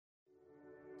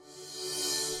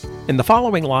In the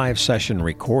following live session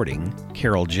recording,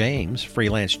 Carol James,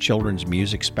 freelance children's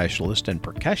music specialist and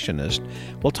percussionist,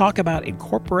 will talk about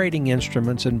incorporating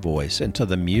instruments and voice into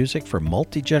the music for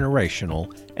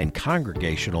multi-generational and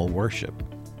congregational worship.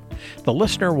 The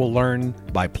listener will learn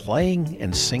by playing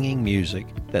and singing music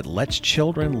that lets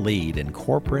children lead in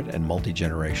corporate and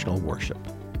multi-generational worship.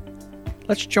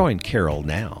 Let's join Carol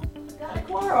now.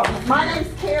 My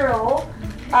name's Carol.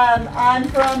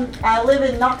 I live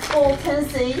in Knoxville,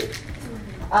 Tennessee.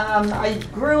 I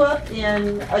grew up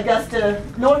in Augusta,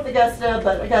 North Augusta,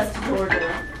 but Augusta,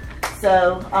 Georgia.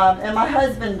 So, and my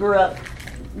husband grew up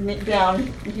down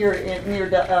here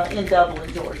in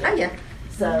Dublin, Georgia. Oh, yeah.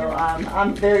 So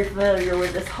I'm very familiar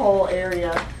with this whole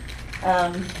area.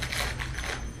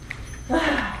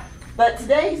 But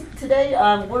today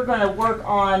we're going to work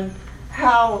on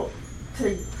how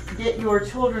to get your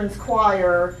children's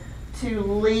choir to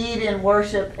lead in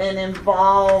worship and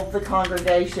involve the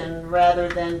congregation rather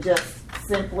than just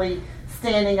simply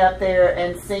standing up there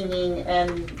and singing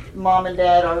and mom and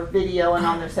dad are videoing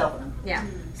on their cell phone. Yeah.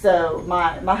 So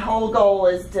my whole goal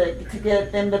is to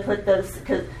get them to put those,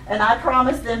 and I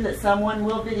promise them that someone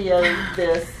will video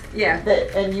this. Yeah.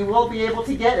 And you will be able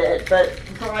to get it, but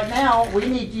right now we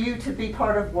need you to be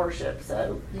part of worship.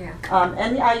 So yeah.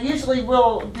 And I usually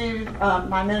will do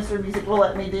my minister of music will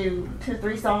let me do 2 or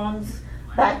 3 songs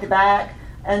back to back,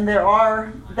 and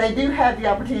they do have the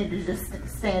opportunity to just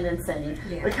stand and sing.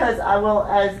 Yeah. Because I will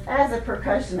as a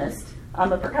percussionist.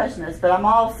 I'm a percussionist, but I'm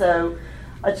also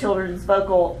a children's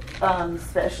vocal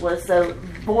specialist. So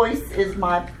voice is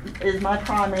my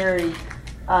primary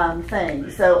thing.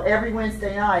 So every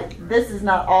Wednesday night, this is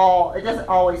not all, it doesn't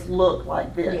always look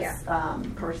like this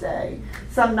per se.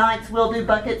 Some nights we'll do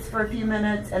buckets for a few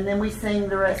minutes and then we sing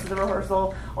the rest of the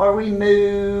rehearsal, or we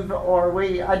move, or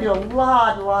I do a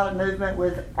lot of movement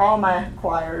with all my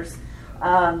choirs.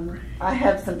 I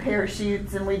have some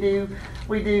parachutes, and we do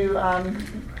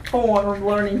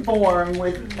learning form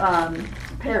with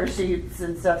parachutes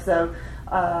and stuff. So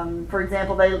for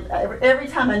example, every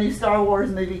time a new Star Wars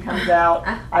movie comes out,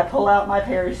 I pull out my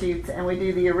parachutes and we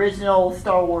do the original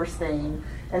Star Wars theme,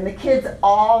 and the kids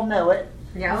all know it.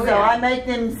 Yeah, so I make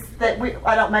them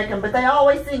I don't make them, but they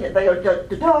always sing it. They go da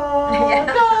da da da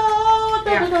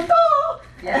da da da.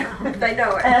 Yeah, they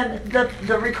know it. And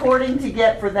the recording to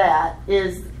get for that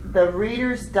is the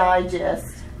Reader's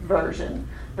Digest version,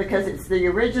 because it's the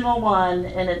original one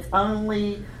and it's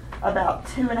only about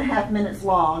 2.5 minutes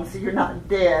long, so you're not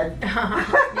dead.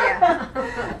 Yeah.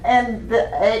 And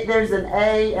there's an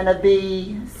A and a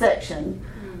B section,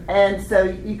 and so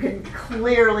you can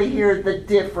clearly hear the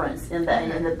difference in the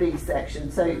A and the B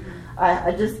section. So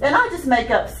I just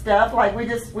make up stuff, like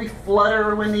we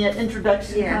flutter when the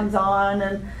introduction comes on,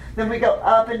 and then we go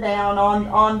up and down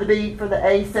on the beat for the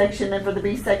A section, and for the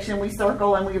B section we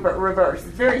circle and we reverse.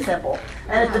 It's very simple.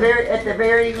 And at the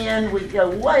very end we go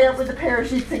way up with the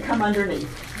parachutes and come underneath.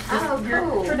 Just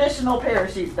your traditional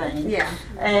parachute thing. Yeah.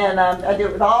 And I do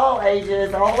it with all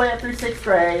ages, all the way up through 6th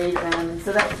grade, and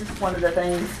so that's just one of the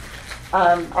things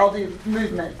I'll do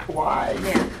movement-wise.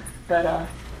 Yeah. But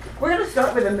we're going to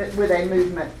start with a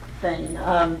movement thing.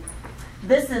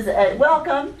 This is a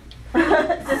welcome.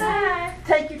 Just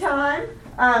take your time.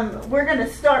 We're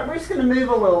just going to move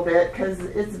a little bit because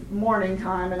it's morning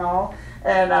time and all.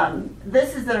 And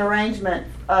this is an arrangement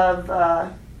of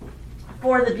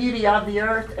For the Beauty of the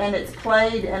Earth, and it's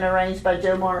played and arranged by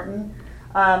Joe Martin,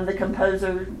 the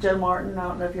composer Joe Martin. I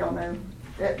don't know if y'all know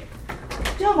it.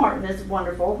 Joe Martin is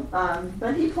wonderful,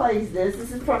 but he plays this.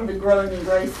 This is from the Growing in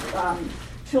Grace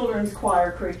children's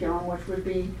choir curriculum, which would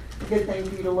be a good thing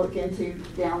for you to look into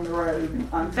down the road.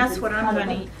 That's what I'm going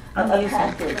to need. A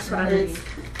package. That's what I need.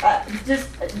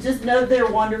 Just know they're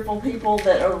wonderful people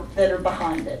that are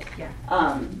behind it. Yeah.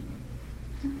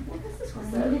 What is this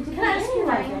one? Can I ask you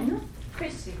my name?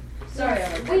 Christy. Sorry.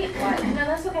 No,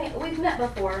 that's okay. We've met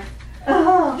before.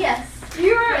 Yes.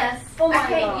 Yes. Oh my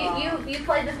God. You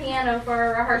played the piano for a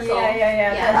rehearsal.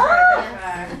 Yeah.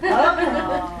 That's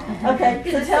right.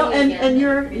 Okay. So tell, and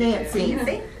you're Nancy.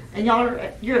 And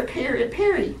you're at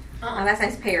Perry. Oh, that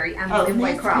name's Perry. I'm in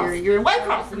Nancy Waycross. Perry. You're in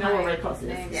Waycross. I know where Waycross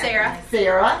is. Sarah.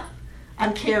 Sarah.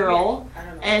 I'm Carol.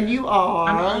 And you are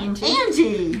I'm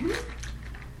Angie.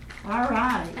 All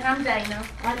right. And I'm Dana.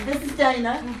 This is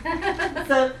Dana.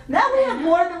 So now we have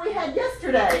more than we had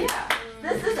yesterday. Yeah.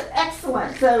 This is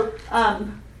excellent. So I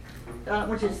don't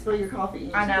want you to spill your coffee.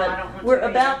 I know. I don't want we're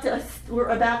about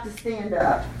to stand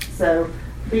up. So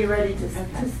be ready to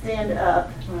stand up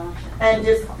and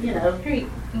just we're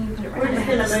just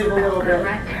going to move a little bit.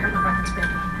 Right there.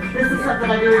 This is something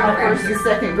I do with my first and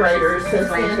second graders. So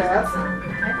stand up.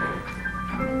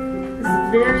 This is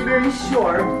very, very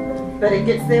short, but it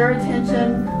gets their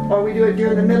attention, or we do it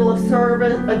during the middle of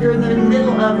service, or during the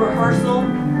middle of rehearsal,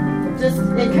 just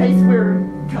in case we're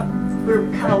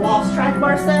kind of lost track of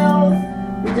ourselves.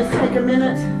 We just take a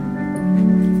minute.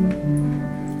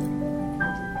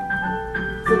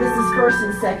 So this is 1st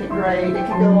and 2nd grade. It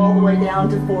can go all the way down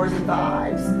to 4s and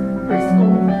 5s,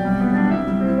 preschool.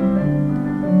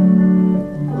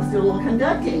 Let's do a little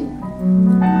conducting.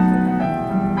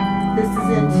 This is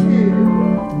in 2.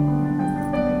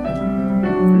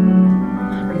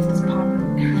 My wrist is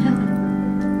popping.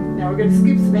 Now we're going to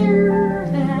scoop some air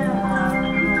down.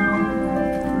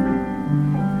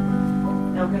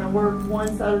 Now we're going to work one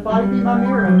side of the body, be my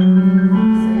mirror. So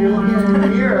you're looking in the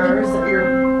mirror, so you're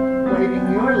waving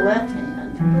your left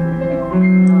hand. You're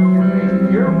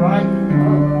waving your right.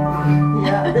 Oh.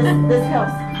 Yeah, this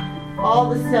helps. All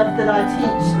the stuff that I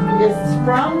teach is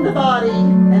from the body,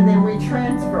 and then we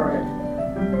transfer it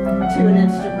to an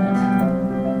instrument.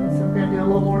 So we're going to do a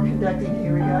little more conducting.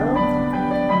 Here we go.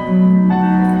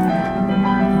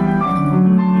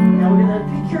 Now we're going to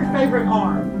pick your favorite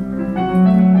arm.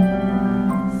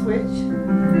 Switch.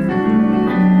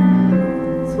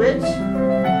 Switch.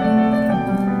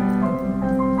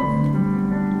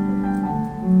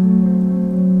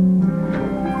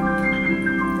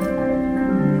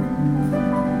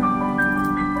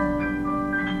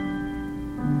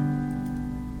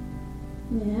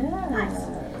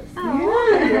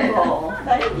 Beautiful.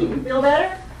 Thank you. Feel better?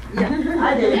 Yeah,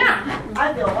 I do. Yeah.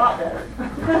 I feel a lot better.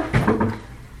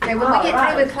 Okay, when we get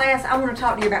through with class, I want to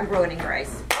talk to you about growing in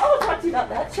grace. I'll talk to you about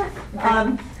that. Sure.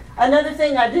 Another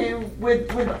thing I do with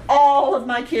all of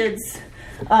my kids,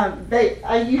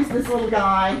 I use this little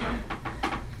guy.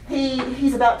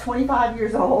 He's about 25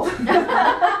 years old.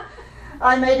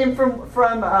 I made him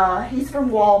he's from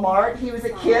Walmart. He was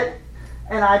a kit.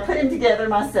 And I put him together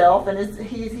myself, and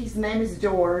his name is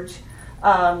George,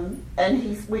 and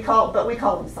we call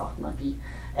him Sock Monkey,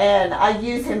 and I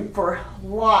use him for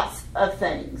lots of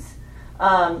things.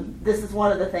 This is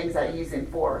one of the things I use him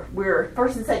for. We're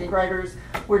 1st and 2nd graders.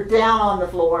 We're down on the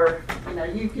floor. You know,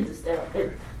 you can just stay up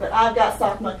there, but I've got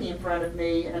Sock Monkey in front of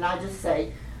me, and I just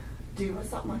say, "Do what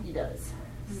Sock Monkey does."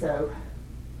 So.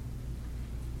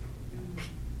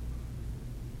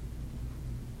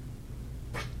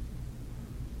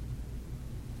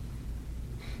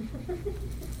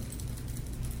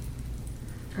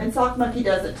 And Sock Monkey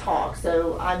doesn't talk,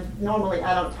 so I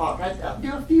don't talk. I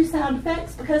do a few sound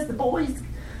effects because the boys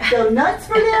go nuts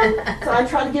for them. So I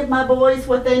try to give my boys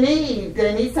what they need.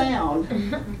 They need sound.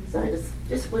 So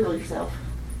just wiggle yourself.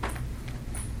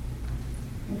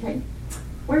 Okay.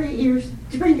 Where are your ears?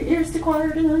 Did you bring your ears to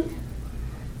choir tonight?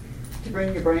 Did you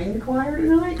bring your brain to choir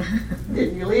tonight?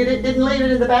 Didn't leave it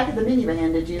in the back of the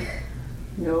minivan, did you?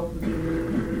 No.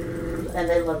 And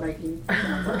they love making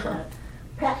sounds like that.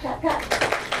 Pat, pat, pat.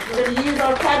 We're going to use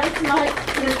our paddles tonight.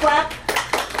 We're going to clap.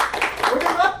 We're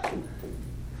going to up.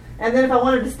 And then if I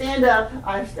wanted to stand up,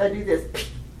 I do this.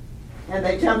 And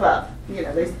they jump up. You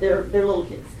know, they're little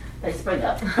kids. They spring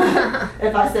up.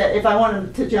 If I want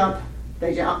them to jump,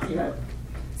 they jump, you know.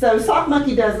 So Sock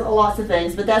Monkey does lots of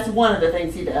things, but that's one of the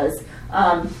things he does.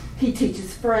 He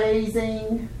teaches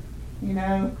phrasing, you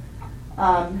know.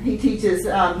 He teaches,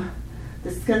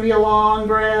 this is going to be a long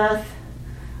breath.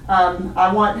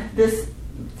 I want this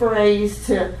phrase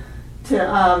to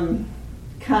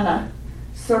kind of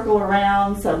circle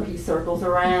around, so he circles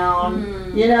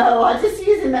around. You know, I just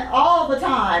use him all the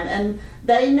time, and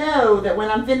they know that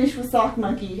when I'm finished with Sock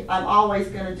Monkey, I'm always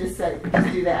going to just say,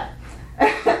 just do that.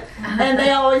 And they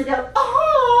always go,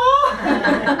 oh!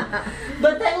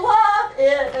 But they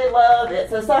love it.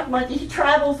 So Sock Monkey, he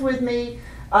travels with me.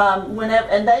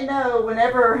 And they know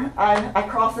whenever I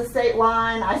cross the state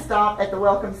line, I stop at the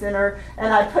Welcome Center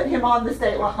and I put him on the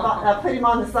state line. I put him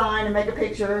on the sign and make a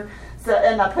picture. So,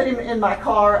 and I put him in my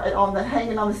car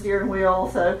hanging on the steering wheel.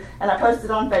 So, and I post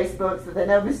it on Facebook so they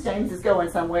know Miss James is going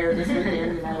somewhere this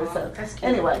weekend. You know. So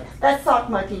anyway, that's Sock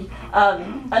Monkey.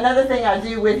 Another thing I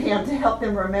do with him to help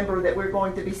them remember that we're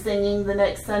going to be singing the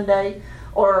next Sunday.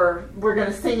 Or we're going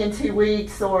to sing in 2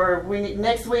 weeks, or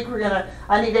next week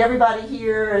I need everybody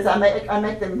here as I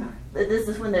make them, this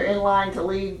is when they're in line to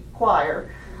lead choir.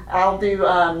 I'll do,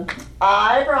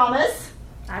 I promise.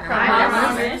 I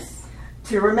promise.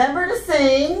 To remember to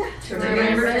sing. To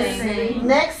remember to sing.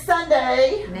 Next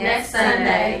Sunday. Next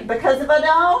Sunday. Because if I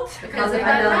don't, Because if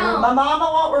I don't, my mama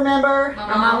won't remember.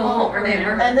 my mama won't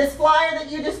remember. And this flyer that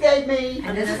you just gave me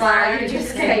And this flyer you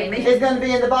just gave me is going to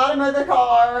be in the bottom of the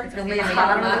car is going to be in the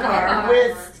bottom of the car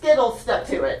with Skittles stuck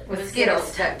to it. with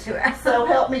Skittles stuck to it. So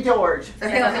help me, George. So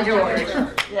help me, George.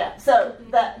 Yeah, so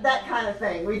that kind of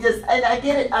thing. And I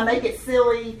get it, I make it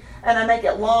silly, and I make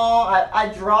it long,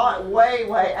 I draw it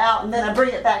way out, and then I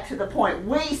bring it back to the point.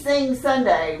 We sing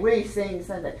Sunday.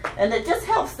 And it just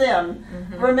helps them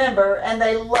remember, and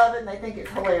they love it, and they think it's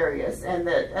hilarious, and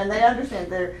they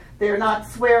understand they're not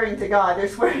swearing to God, they're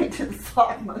swearing to the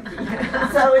sock monkey.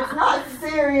 So it's not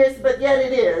serious, but yet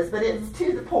it is, but it's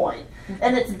to the point.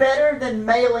 And it's better than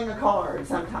mailing a card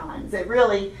sometimes. It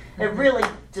really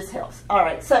just helps. All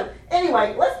right, so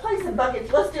anyway, let's play some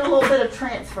buckets. Let's do a little bit of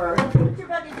transfer. Put your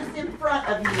bucket just in front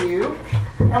of you.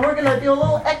 And we're going to do a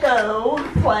little echo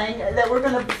playing that we're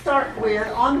going to start with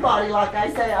on the body. Like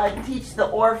I say, I teach the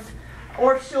Orff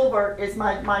Schulberg is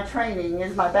my training,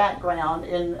 is my background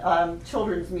in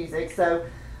children's music. So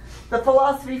the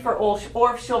philosophy for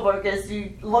Orff Schulberg is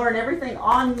you learn everything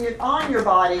on your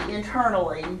body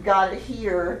internally. You've got it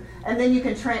here, and then you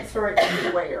can transfer it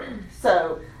anywhere.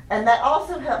 So, and that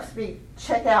also helps me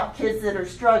check out kids that are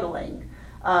struggling.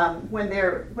 When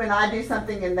I do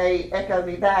something and they echo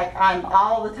me back, I'm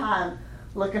all the time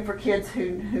looking for kids who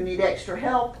need extra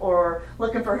help, or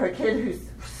looking for a kid who's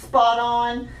spot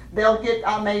on.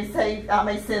 I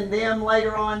may send them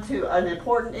later on to an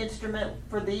important instrument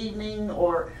for the evening,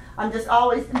 or I'm just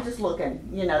looking,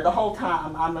 the whole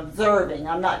time. I'm observing.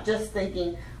 I'm not just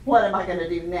thinking, what am I going to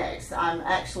do next? I'm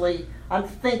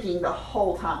thinking the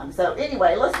whole time. So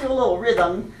anyway, let's do a little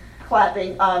rhythm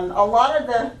clapping. A lot of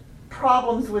the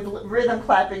problems with rhythm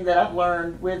clapping that I've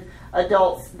learned with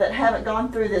adults that haven't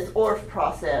gone through this Orff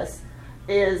process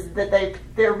is that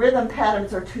their rhythm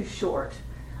patterns are too short.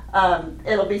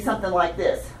 It'll be something like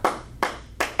this.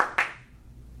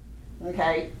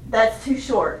 Okay, that's too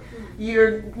short.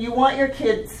 You want your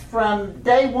kids from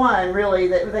day one, really,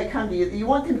 that they come to you, you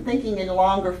want them thinking in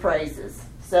longer phrases.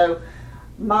 So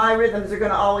my rhythms are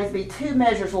going to always be 2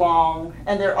 measures long,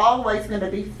 and they're always going to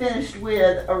be finished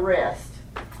with a rest.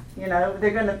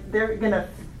 They're going to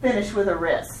finish with a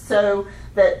rest, so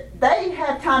that they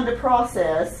have time to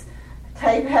process,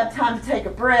 have time to take a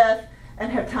breath,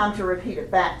 and have time to repeat it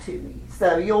back to me.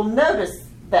 So you'll notice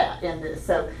that in this.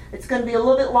 So it's going to be a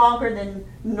little bit longer than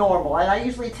normal. And I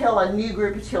usually tell a new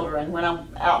group of children when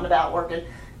I'm out and about working,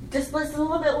 just listen a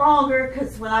little bit longer,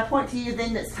 because when I point to you,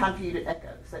 then it's time for you to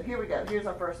echo. So here we go. Here's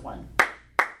our first one.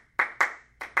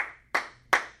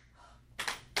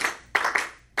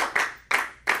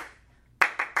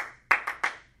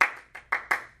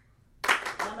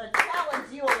 I'm going to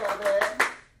challenge you a little bit.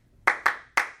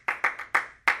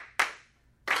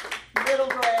 Middle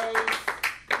grade.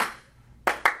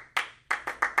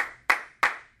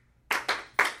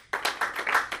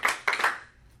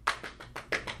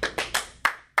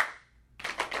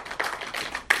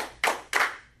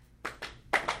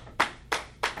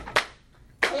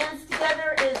 Hands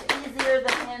together is easier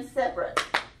than hands separate.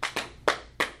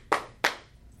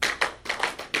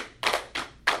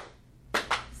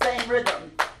 Same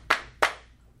rhythm.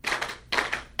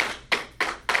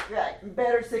 Right,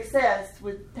 better success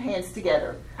with hands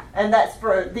together. And that's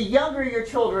for the younger your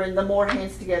children, the more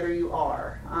hands together you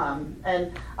are.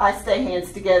 And I stay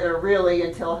hands together really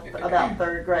until about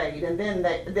 3rd grade, and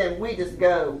then we just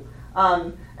go.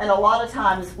 And a lot of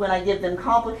times when I give them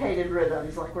complicated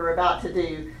rhythms like we're about to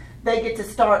do, they get to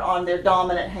start on their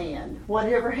dominant hand.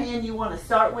 Whatever hand you want to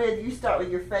start with, you start with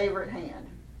your favorite hand.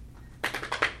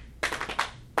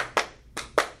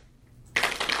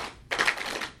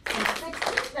 And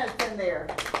 16 notes in there.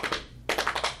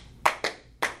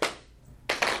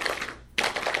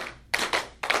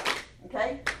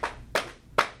 Okay?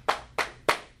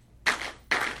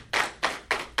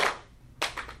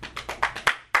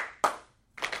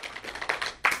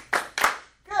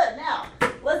 Good. Now,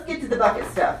 let's get to the bucket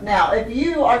stuff. Now, if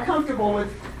you are comfortable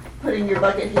with putting your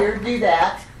bucket here, do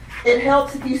that. It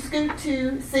helps if you scoot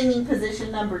to singing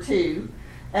position number 2.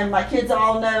 And my kids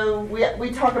all know,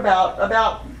 we talk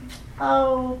about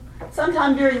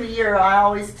sometime during the year, I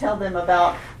always tell them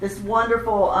about this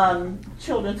wonderful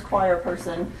children's choir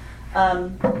person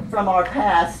from our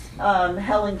past,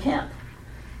 Helen Kemp.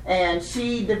 And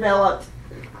she developed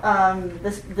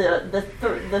the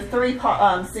 3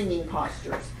 singing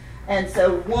postures. And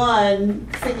so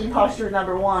singing posture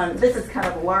number 1, this is kind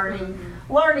of learning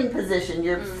learning position.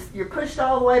 You're pushed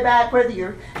all the way back, whether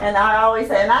you're, and I always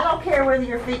say, and I don't care whether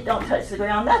your feet don't touch the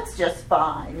ground, that's just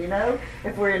fine, you know,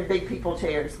 if we're in big people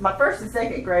chairs. My first and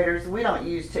second graders, we don't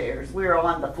use chairs. We're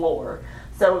on the floor.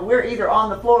 So we're either on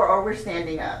the floor or we're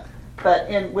standing up. But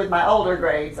with my older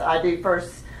grades, I do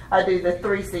the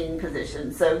 3 singing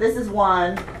positions. So this is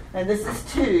 1, and this is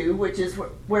 2, which is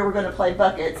where we're going to play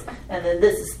buckets, and then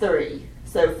this is 3.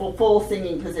 So full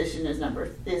singing position is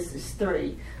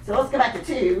 3. So let's go back to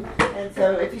 2. And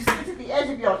so if you sit to the edge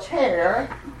of your chair,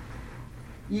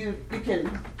 you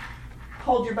can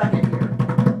hold your bucket here.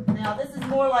 Now this is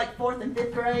more like 4th and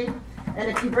 5th grade, and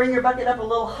if you bring your bucket up a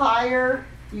little higher,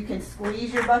 you can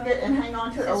squeeze your bucket and hang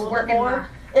on to it a little bit more.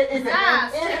 It is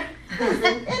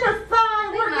an inner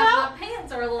thigh workout. My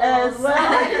pants are a little As well.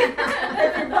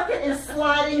 If your bucket is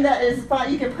sliding, that is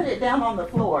fine. You can put it down on the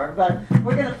floor. But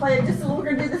we're going to play it just a little. We're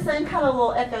going to do the same kind of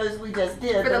little echoes we just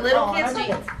did. For the little kids,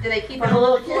 do they keep For them the on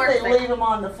little the floor? kids, they leave them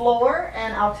on the floor.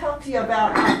 And I'll talk to you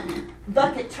about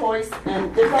bucket choice.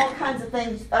 And there's all kinds of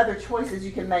things, other choices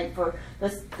you can make for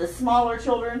the smaller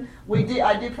children.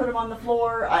 I do put them on the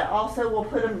floor. I also will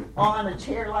put them on a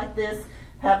chair like this.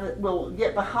 We'll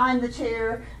get behind the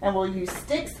chair, and we'll use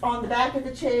sticks on the back of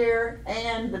the chair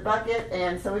and the bucket,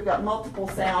 and so we've got multiple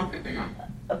sound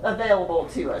available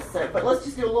to us. So, but let's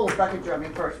just do a little bucket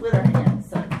drumming first with our hands.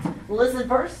 So listen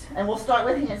first, and we'll start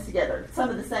with hands together. Some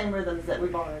of the same rhythms that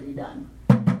we've already done.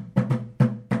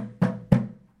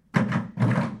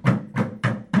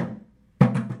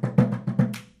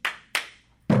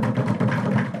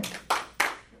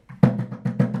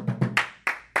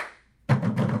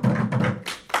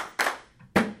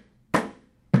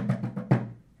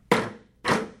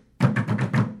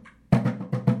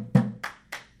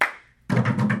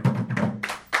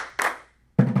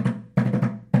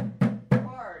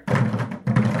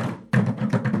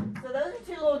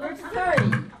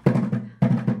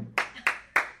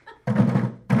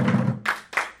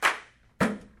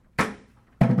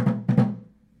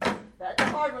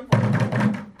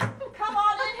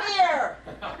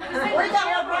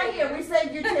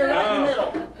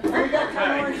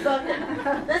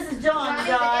 This is John,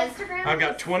 guys. I've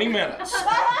got 20 minutes. Woo!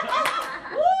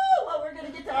 Well, we're going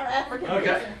to get to our African.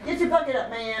 Okay. Get your bucket up,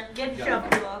 man. Get your shovel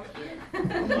block.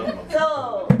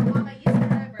 So. Mama, you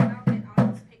stand over and I'll get all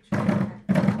those pictures.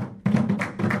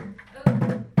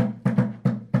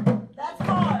 That's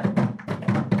hard.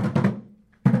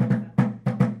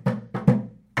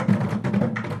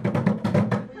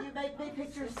 Will you make big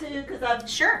pictures too? Because I'm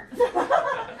Sure. It's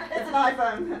an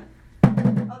iPhone.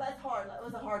 Oh, that's hard. That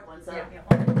was a hard one. So.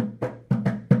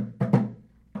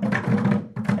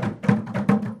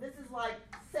 This is like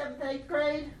 7th, 8th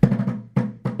grade.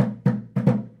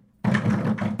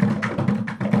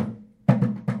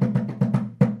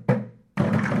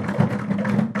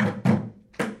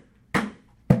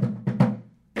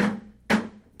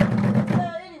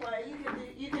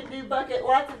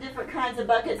 Lots of different kinds of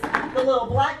buckets. The little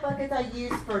black buckets I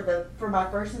use for my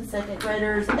 1st and 2nd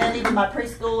graders, and even my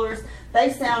preschoolers.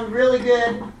 They sound really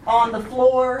good on the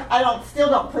floor. I still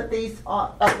don't put these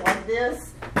up like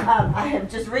this. I have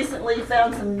just recently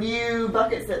found some new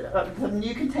buckets some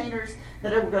new containers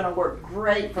that are going to work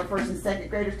great for 1st and 2nd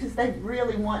graders because they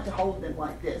really want to hold them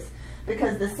like this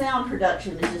because the sound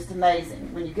production is just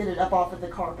amazing when you get it up off of the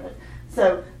carpet.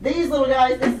 So these little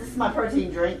guys, this is my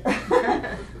protein drink,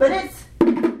 but it's.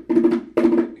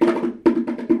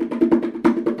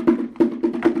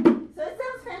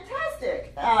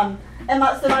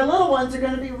 So my little ones are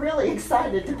going to be really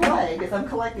excited to play because I'm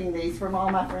collecting these from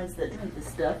all my friends that drink this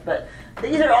stuff. But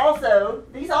these also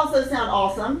sound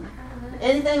awesome.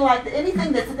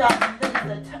 Anything that's got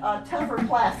tougher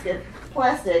plastic is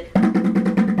going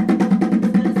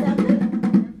to sound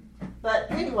good. But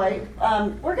anyway,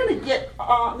 we're going to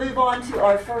move on to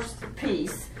our first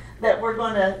piece that we're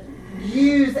going to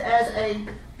use as a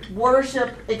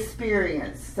worship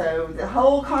experience. So the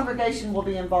whole congregation will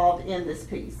be involved in this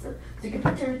piece. So you can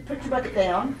put your bucket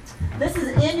down. This is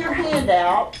in your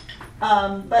handout,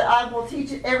 but I will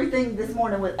teach everything this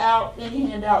morning without any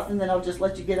handouts, and then I'll just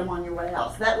let you get them on your way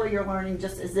out. So that way you're learning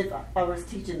just as if I was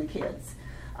teaching the kids.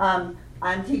 I'm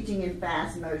teaching in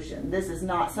fast motion. This is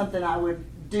not something I would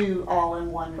do all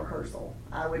in one rehearsal.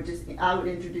 I would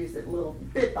introduce it little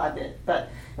bit by bit. But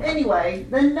anyway,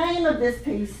 the name of this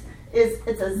piece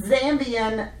it's a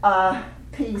Zambian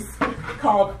piece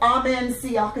called Amen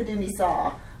Siakadumi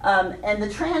Sa. And the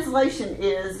translation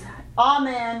is,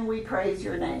 Amen, we praise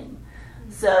your name.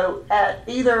 So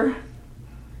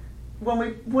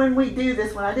when we do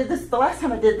this, when I did this, the last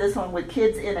time I did this one with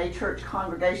kids in a church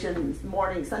congregation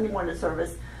Sunday morning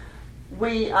service,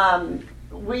 we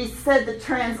we said the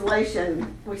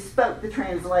translation, we spoke the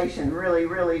translation really,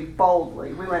 really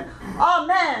boldly. We went,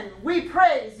 Amen, we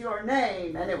praise your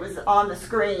name. And it was on the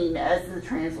screen as the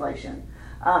translation.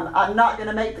 I'm not going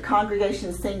to make the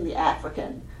congregation sing the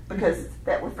African because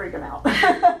that would freak them out.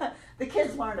 The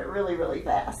kids learn it really, really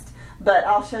fast. But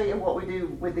I'll show you what we do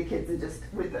with the kids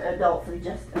with the adults in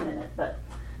just a minute.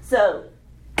 So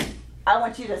I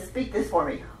want you to speak this for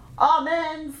me.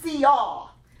 Amen, siya.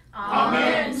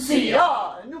 Amen,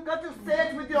 siya. And you've got to say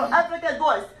it with your African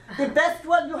voice, the best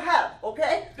one you have,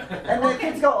 okay? And the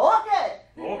kids go, okay.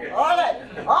 Okay. All right.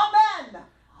 Amen.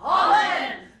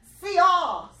 Amen.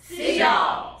 Siya.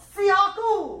 Siya.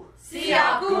 Siyaku.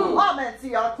 Siyaku. Amen,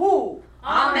 siyaku.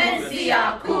 Amen,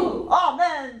 siyaku.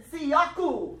 Amen,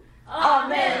 siyaku.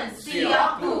 Amen,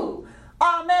 siyaku.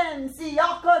 Amen,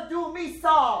 siyaka du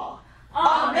misa.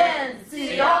 Amen,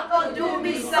 siyaka du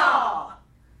misa.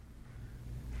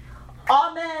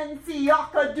 Amen,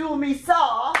 siyaka du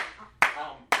misa.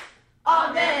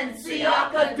 Amen,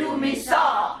 siyaka du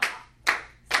misa.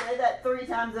 Say that 3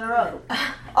 times in a row.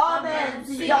 Amen,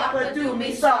 siyaka du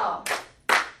misa.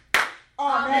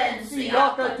 Amen,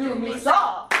 siyaka du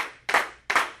misa.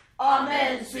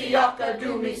 Amen, siyaka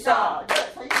du misa.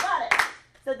 Good, so you got it.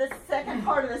 So the second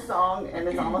part of the song, and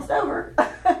it's almost over,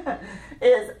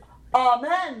 is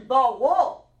Amen,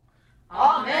 bawo.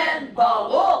 Amen,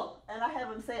 bawo. And I have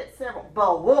them say it several.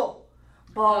 Bawo.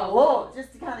 Bawo.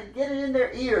 Just to kind of get it in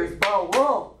their ears.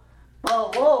 Bawo.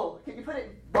 Bawo. Can you put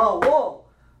it? Bawo.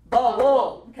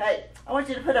 Bawo. Okay. I want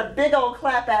you to put a big old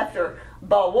clap after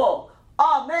bawo.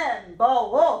 Amen,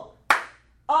 bawo.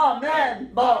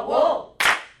 Amen, bawo.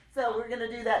 So we're going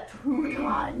to do that 2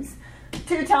 times.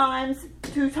 2 times,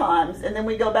 2 times, and then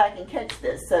we go back and catch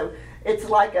this. So it's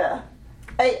like a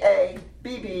A,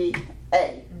 B, B,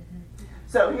 A.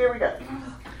 So here we go.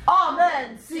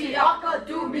 Amen, Siyaka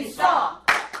du misa.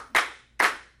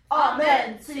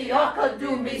 Amen, siyaka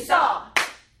du misa.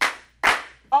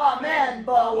 Amen,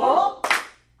 bawo.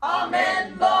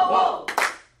 Amen, bawo.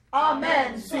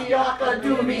 Amen, Siyaka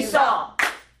du misa.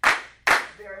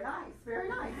 Very nice, very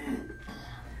nice.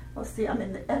 Let's see, I'm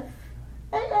in the F,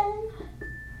 A, A.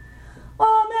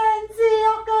 Amen,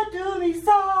 siyaka du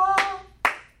misa.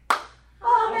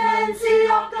 Amen,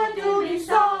 siyaka du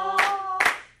misa.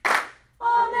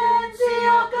 Amen,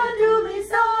 siyaka du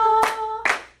misa.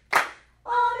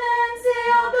 Amen,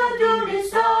 siyaka du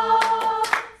misa.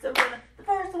 So the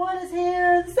first one is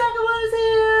here, the second one is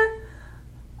here.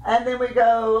 And then we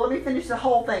go, let me finish the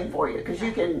whole thing for you, because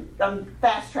I'm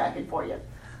fast tracking for you.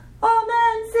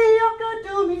 Amen, siyaka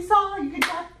du misa. You can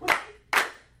tap with me.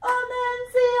 Amen,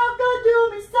 siyaka du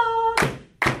misa.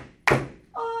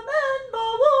 Amen,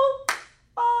 bawo.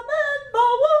 Amen,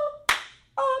 bawo.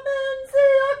 Amen,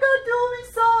 siyaka du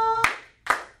misa.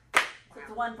 It's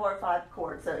a 1, 4, 5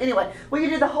 chord. So anyway, we can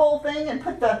do the whole thing and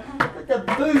put the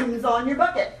booms on your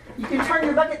bucket. You can turn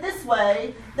your bucket this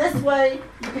way. This way,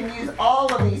 you can use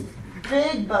all of these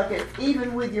big buckets,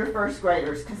 even with your first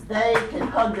graders, because they can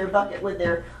hug their bucket with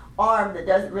their arm that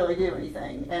doesn't really do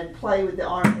anything and play with the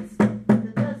arm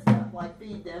that does stuff like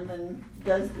feed them and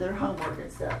does their homework and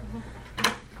stuff.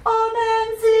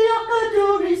 Amen, siyaka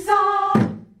du misa.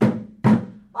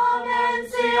 Amen,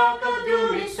 siyaka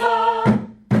du misa.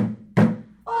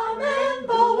 Amen,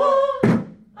 bawo.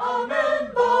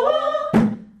 Amen, bawo.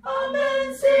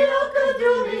 Amen, siyaka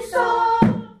du misa.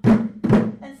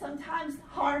 And sometimes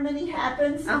harmony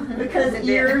happens because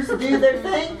ears do their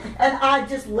thing, and I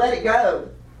just let it go.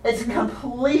 It's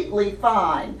completely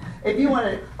fine. If you want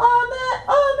to, amen,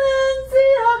 amen,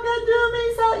 siyaka du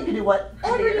misa, you can do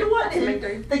whatever you want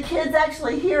to. The kids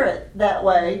actually hear it that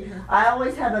way. I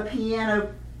always have a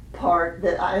piano part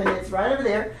and it's right over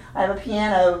there. I have a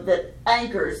piano that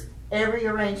anchors every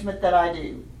arrangement that I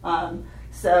do,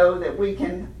 so that we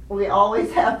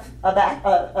always have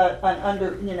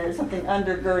something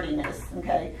undergirding us.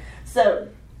 Okay, so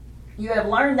you have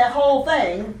learned that whole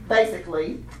thing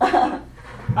basically.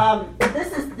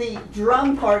 This is the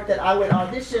drum part that I would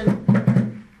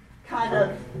audition kind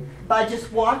of by just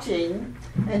watching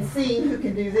and seeing who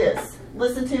can do this.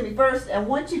 Listen to me first, and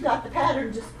once you've got the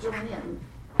pattern, just join in.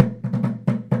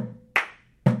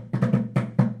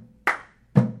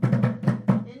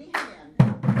 Any hand.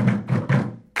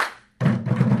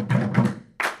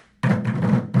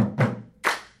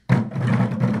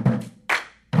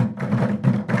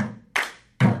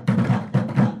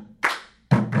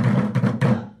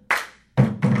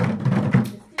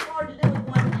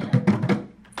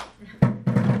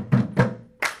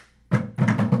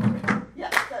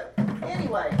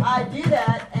 I do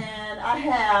that, and I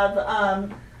have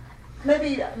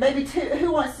maybe 2.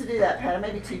 Who wants to do that pattern?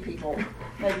 Maybe 2 people.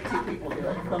 maybe 2 people do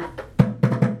it.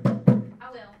 I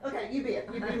will. Okay, you be it.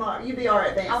 You be our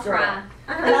advanced I'll girl. try.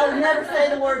 And I would never say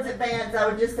the words advanced. I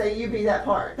would just say you be that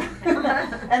part.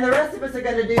 And the rest of us are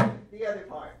going to do the other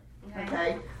part.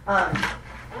 Okay.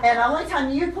 And the only time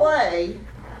you play,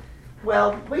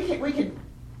 well, we can,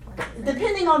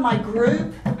 depending on my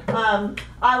group,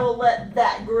 I will let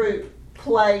that group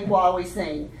play while we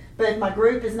sing. But if my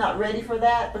group is not ready for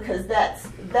that, because that's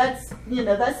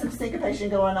some syncopation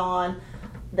going on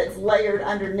that's layered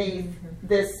underneath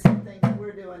this thing that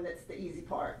we're doing that's the easy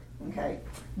part. Okay.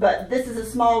 But this is a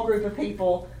small group of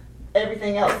people.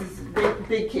 Everything else is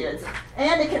big kids.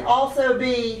 And it can also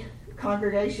be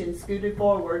congregation scooted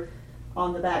forward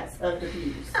on the backs of the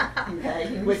pews.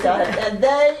 Okay. And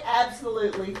they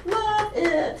absolutely love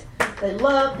it. They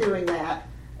love doing that.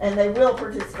 And they will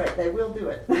participate. They will do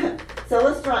it. So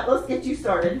let's get you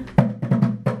started.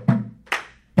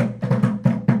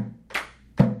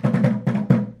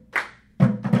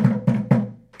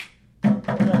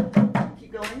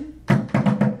 Keep going.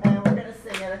 And we're going to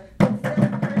sing it. Instead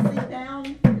of pressing down,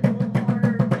 it's a little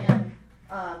harder and I can't.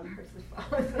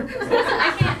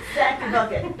 stack your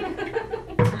bucket.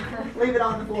 Leave it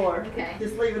on the floor. Okay.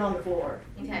 Just leave it on the floor.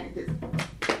 Okay.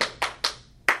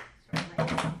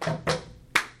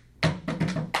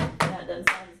 That doesn't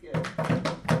sound as good.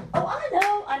 Oh,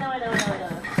 I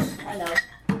know.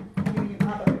 Give me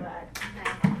my bucket back.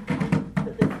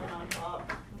 Put this one on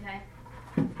top. Okay.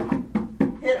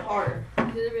 Hit harder. Do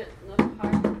it look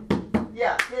hard.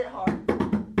 Yeah, hit hard.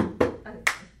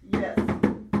 Yes.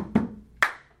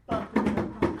 Bump it up.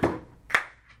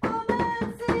 Amen,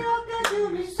 say you can do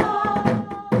me so.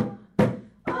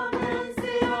 Amen,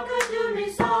 say you can do me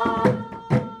so.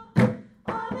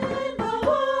 Amen,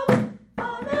 bawo.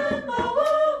 Amen, bawo.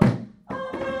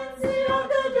 Amen, say you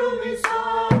can do me so.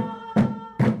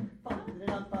 Bump it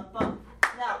up, bump, bump.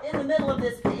 Now, in the middle of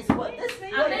this piece, what this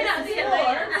means? I may not be a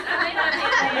man.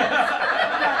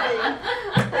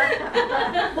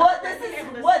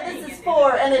 What this is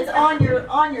for, and it's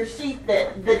on your sheet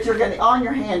that you're gonna on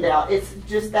your handout. It's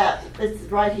just that it's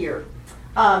right here.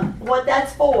 What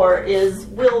that's for is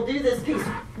we'll do this piece.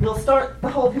 We'll start the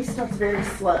whole piece starts very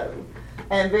slow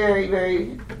and very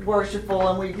very worshipful,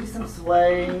 and we do some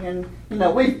swaying, and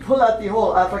we pull out the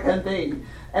whole African thing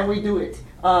and we do it.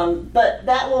 But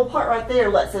that little part right there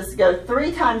lets us go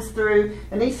 3 times through,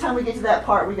 and each time we get to that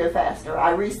part we go faster.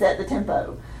 I reset the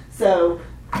tempo. So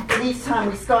each time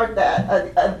we start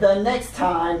that, the next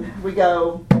time we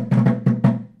go. So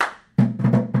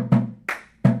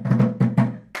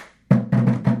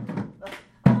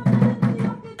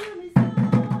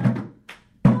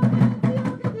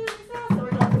we're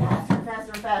going faster and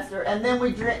faster and faster, and then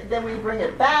we bring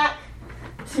it back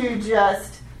to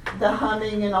just the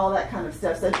humming and all that kind of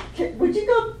stuff. So would you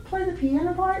go play the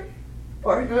piano part,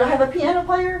 or do I have a piano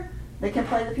player? They can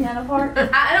play the piano part?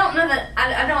 I don't know that.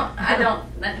 I don't.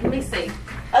 Let me see.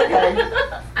 Okay.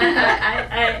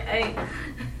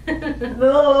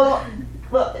 Well,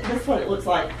 that's what it looks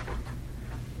like.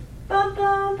 No.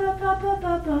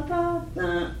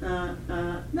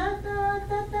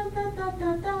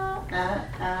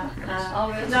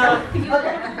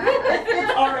 Okay.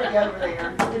 It's already over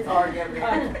there. It's already over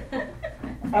there.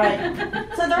 All right.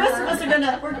 So the rest of us are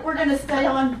we're gonna stay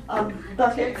on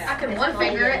buckets. I can one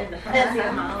finger it. And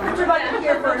put your bucket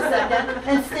here for a second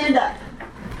and stand up.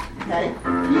 Okay.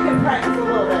 You can practice a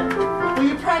little bit. Will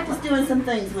you practice doing some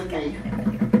things with me?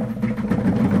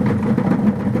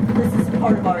 This is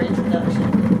part of our introduction.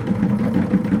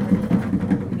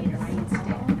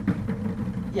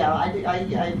 Yeah, I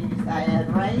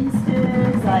add rain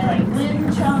sticks, I add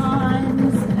wind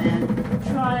chimes and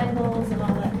triangles and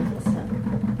all that kind of stuff.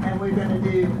 And we're going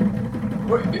to do,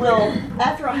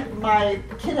 after my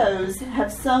kiddos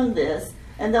have sung this,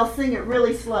 and they'll sing it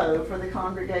really slow for the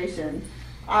congregation,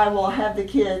 I will have the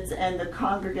kids and the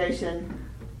congregation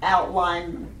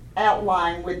outline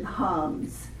with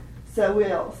hums. So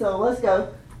let's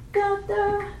go. Da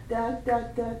da da da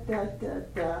da da da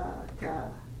da da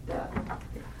da.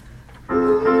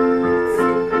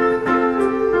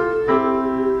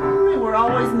 We're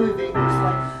always moving. Just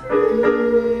like.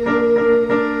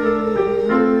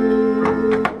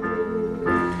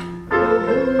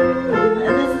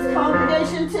 And this is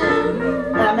congregation too.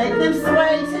 And I make them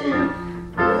sway too.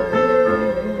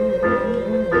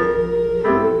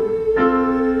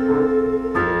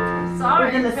 Sorry.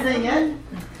 We're gonna sing it.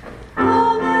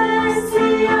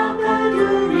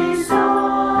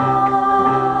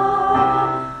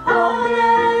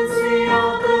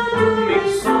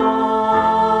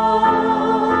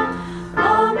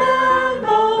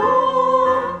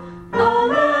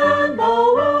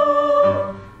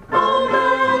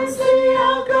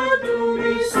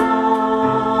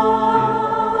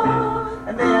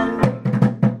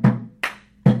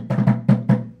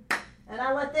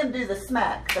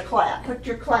 smack, the clap.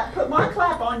 Put my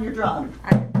clap on your drum.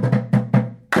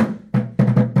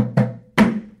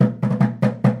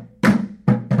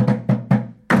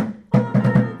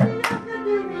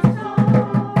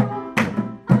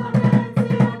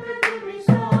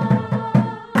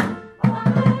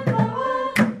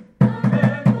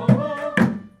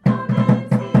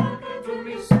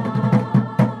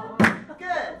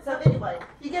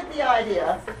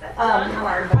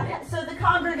 So the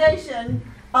congregation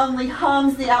only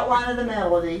hums the outline of the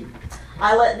melody.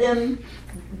 I let them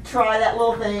try that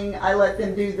little thing. I let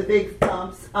them do the big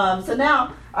thumps. So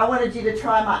now I wanted you to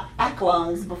try my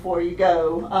acklungs before you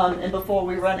go, and before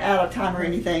we run out of time or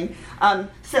anything.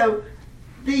 So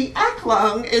the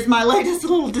acklung is my latest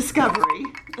little discovery.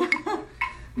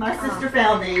 My sister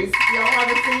found these. Y'all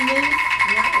ever seen these?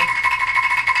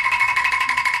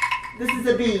 This is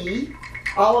a B.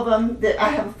 All of them that I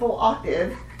have a full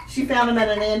octave. She found them at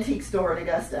an antique store in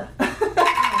Augusta.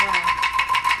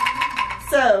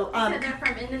 So they're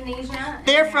from Indonesia.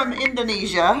 They're from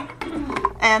Indonesia,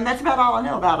 and that's about all I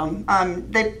know about them.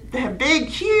 They have big,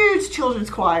 huge children's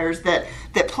choirs that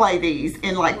play these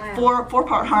in like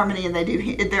four-part harmony, and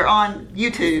they're on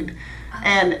YouTube.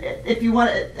 And if you want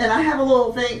it, and I have a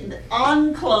little thing,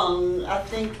 Onklung, I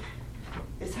think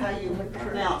is how you would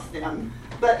pronounce them.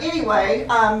 But anyway,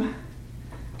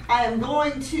 I am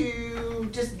going to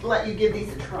just let you give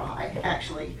these a try,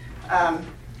 actually.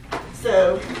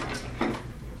 So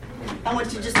I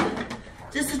want you just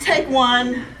to take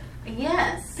one.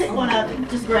 Yes. Pick one up.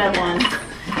 Just grab one.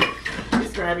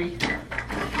 Just grabby.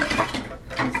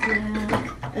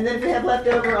 And then if we have left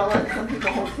over, I'll let some people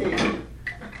hold too.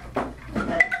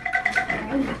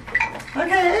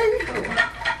 Okay.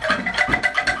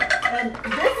 And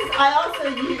this is, I also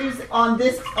use on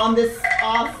this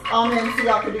Amen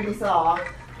Siaka Dumi Saw.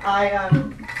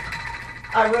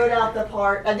 I wrote out the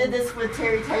part. I did this with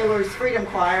Terry Taylor's Freedom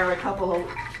Choir a couple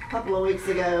of weeks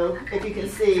ago, if you can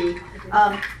see.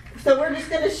 So we're just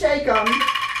going to shake them.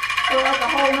 So like a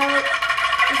whole note,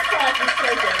 just practice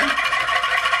shaking.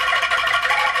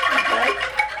 Okay.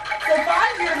 So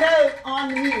find your note on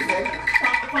the music.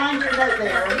 Find your note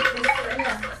there.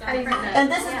 And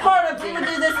this is part of, we would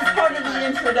do this as part of the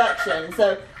introduction.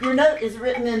 So your note is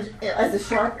written in as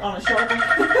on a Sharpie.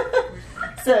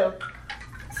 So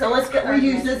we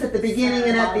use this at the beginning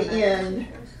and at the end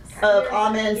of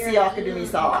Amen Siaka Dumi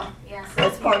Saw.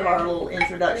 That's part of our little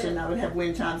introduction. I would have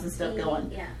wind chimes and stuff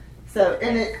going. So,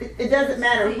 and it doesn't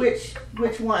matter which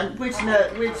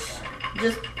note,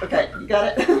 just, okay, you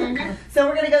got it? So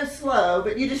we're going to go slow,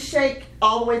 but you just shake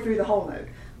all the way through the whole note.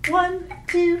 1,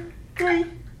 2, 3,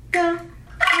 go. 1, 2,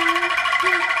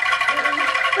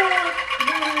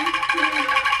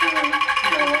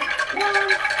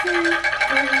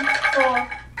 3, 4.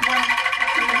 1,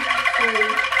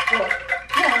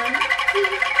 2,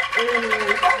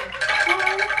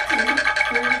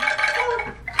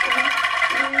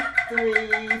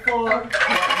 3, 4.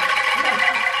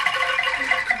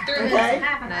 Okay?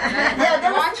 Yeah,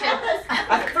 they're watching. I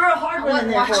threw a hard one in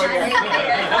there for you.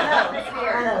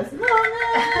 I know.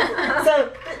 So,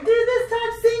 do this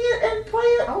time sing it and play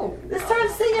it. This time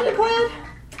sing it and play it.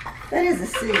 That is a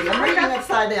C. I'm reading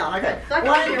upside down. Okay. It's like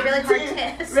a really hard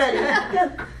test. Ready.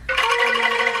 Go.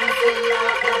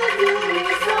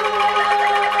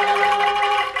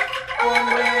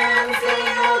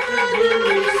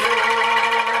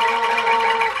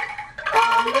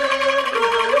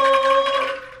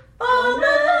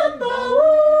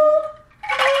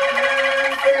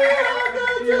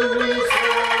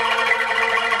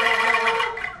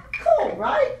 Cool,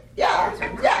 right?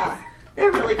 Yeah.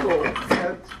 They're really cool.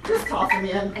 So just toss them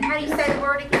in. And how do you say the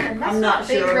word again? I'm not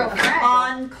sure.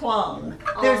 Onklung.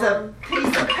 There's a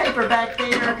piece of paper back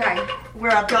there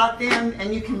where I've got them,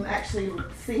 and you can actually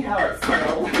see how it's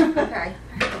spelled. Okay.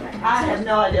 I have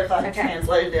no idea if I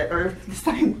translated it or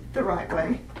saying the right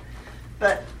way.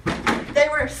 But they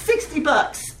were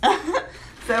 $60.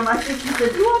 So my sister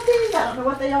said, "Do you want these?" I don't know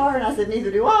what they are, and I said, "Neither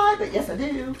do I," but yes, I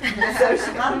do. So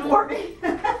she got them for me.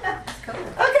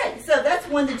 Okay, so that's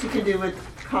one that you can do with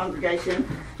congregation.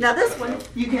 Now this one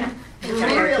you can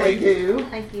really do.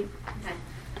 Thank you.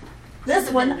 This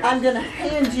one I'm going to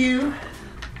hand you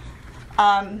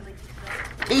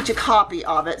each a copy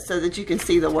of it so that you can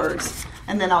see the words,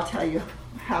 and then I'll tell you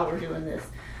how we're doing this.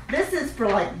 This is for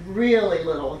like really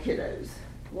little kiddos,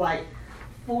 like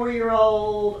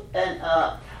 4-year-old and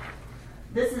up.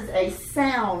 This is a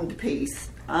sound piece.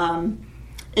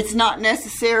 It's not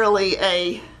necessarily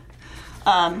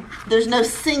there's no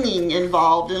singing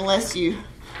involved unless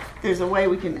there's a way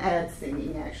we can add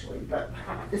singing actually, but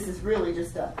this is really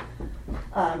just a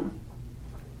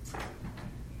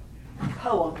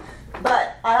poem.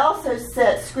 But I also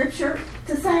set scripture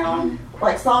to sound,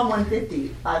 like Psalm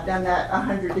 150. I've done that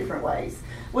 100 different ways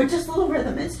with just little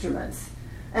rhythm instruments.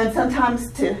 And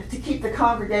sometimes to keep the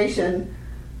congregation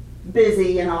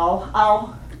busy and all,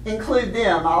 I'll include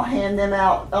them. I'll hand them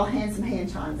out. I'll hand some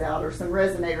hand chimes out or some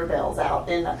resonator bells out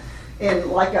in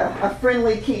like a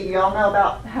friendly key. You all know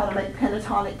about how to make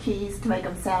pentatonic keys to make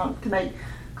them sound, to make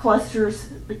clusters,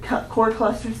 chord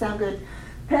clusters sound good.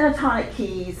 Pentatonic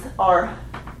keys are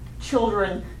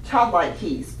childlike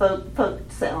keys, folk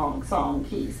song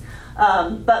keys.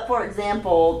 But for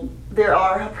example, there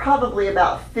are probably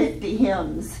about 50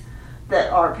 hymns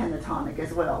that are pentatonic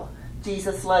as well.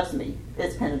 Jesus Loves Me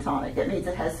is pentatonic. It means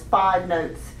it has 5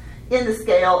 notes in the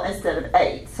scale instead of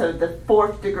 8. So the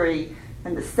 4th degree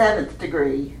and the 7th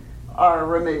degree are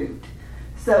removed.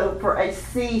 So for a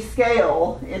C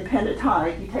scale in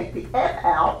pentatonic, you take the F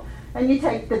out and you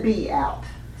take the B out.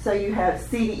 So you have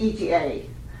C to E, G, A.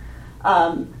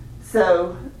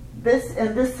 So this,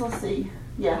 and this, we'll see,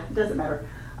 yeah, it doesn't matter.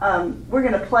 We're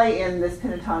going to play in this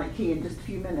pentatonic key in just a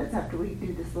few minutes after we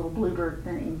do this little bluebird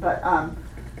thing, but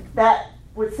that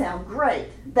would sound great.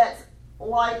 That's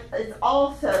like, it's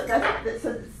also,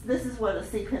 so this is what a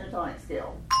C pentatonic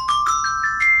scale.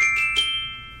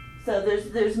 So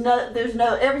there's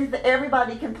no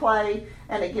everybody can play,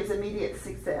 and it gives immediate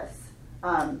success.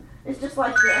 It's just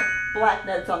like the black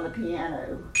notes on the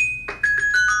piano.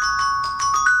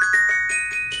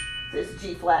 This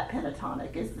G flat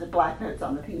pentatonic is the black notes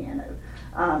on the piano.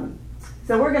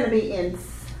 So we're going to be in,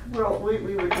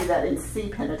 we would do that in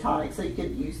C pentatonic, so you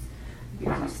could use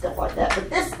stuff like that. But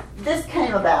this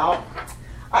came about.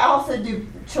 I also do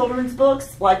children's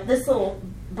books, like this little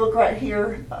book right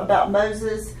here about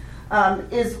Moses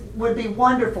would be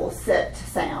wonderful set to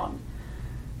sound.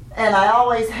 And I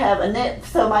always have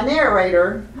so my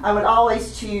narrator, I would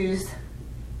always choose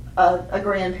a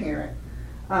grandparent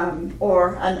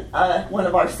or one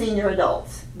of our senior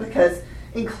adults, because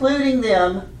including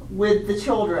them with the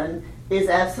children is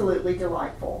absolutely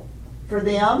delightful for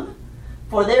them,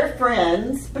 for their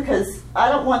friends, because I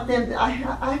don't want them,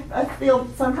 I feel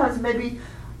sometimes maybe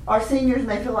our seniors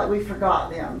may feel like we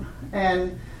forgot them.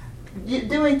 And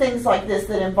doing things like this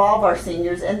that involve our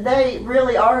seniors, and they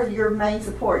really are your main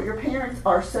support. Your parents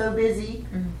are so busy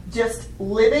just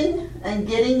living and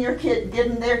getting their kid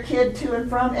to and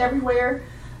from everywhere,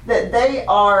 that they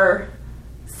are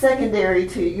secondary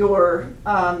to your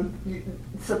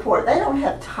support. They don't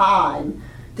have time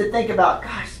to think about,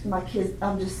 gosh, my kids,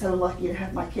 I'm just so lucky to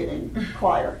have my kid in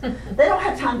choir. They don't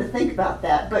have time to think about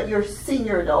that, but your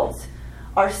senior adults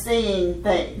are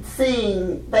they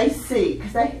see,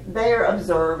 because they are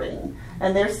observing,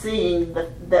 and they're seeing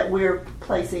that we're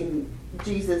placing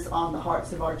Jesus on the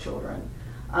hearts of our children.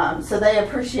 So they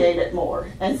appreciate it more.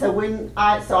 And so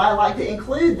I like to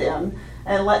include them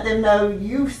and let them know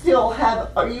you are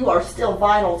still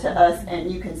vital to us, and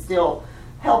you can still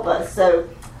help us. So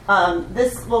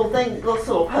this little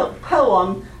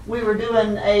poem, we were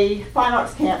doing a fine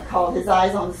arts camp called His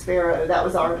Eyes on the Sparrow. That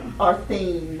was our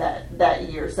theme that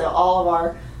year. So all of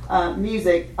our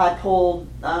music I pulled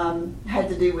had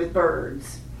to do with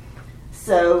birds.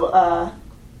 So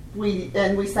we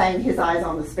sang His Eyes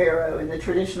on the Sparrow in the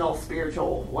traditional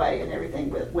spiritual way and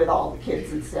everything with all the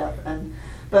kids and stuff.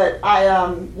 But I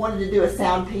wanted to do a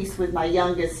sound piece with my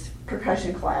youngest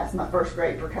percussion class, my first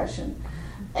grade percussion.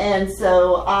 And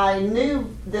so I knew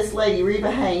this lady,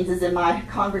 Reba Haynes, is in my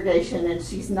congregation, and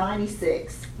she's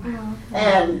 96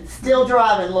 and still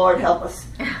driving, Lord help us.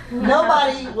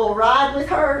 Nobody will ride with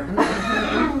her.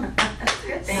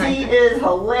 She is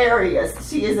hilarious.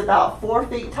 She is about 4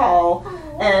 feet tall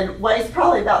and weighs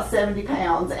probably about 70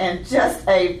 pounds and just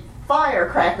a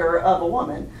firecracker of a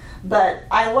woman. But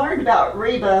I learned about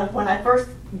Reba when I first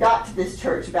got to this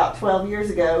church about 12 years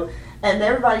ago, and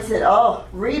everybody said, oh,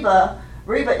 Reba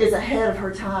is ahead of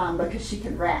her time because she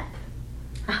can rap.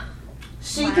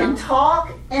 She can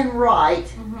talk and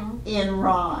write in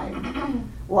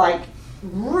rhyme, like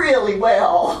really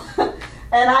well.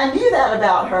 And I knew that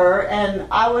about her, and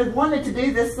I wanted to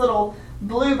do this little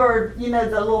bluebird, the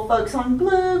little folk song,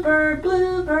 bluebird,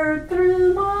 bluebird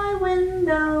through my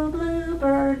window,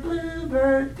 bluebird,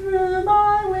 bluebird through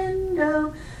my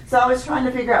window. So I was trying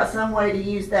to figure out some way to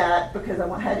use that, because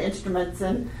I had instruments,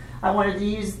 and I wanted to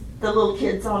use the little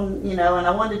kids on, and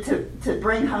I wanted to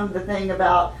bring home the thing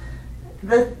about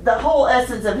the whole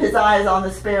essence of His Eyes on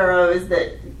the Sparrow is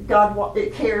that God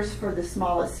cares for the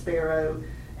smallest sparrow,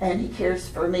 and He cares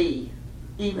for me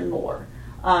even more.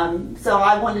 So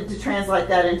I wanted to translate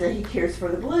that into He cares for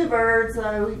the bluebird,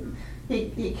 so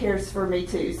he cares for me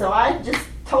too. So I just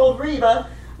told Reba,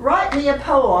 write me a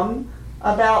poem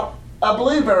about a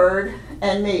bluebird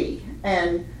and me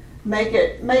and make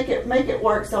it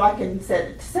work so I can set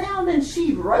it to sound. And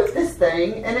she wrote this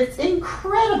thing, and it's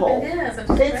incredible. It is.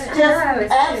 It's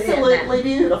just absolutely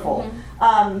beautiful.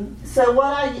 So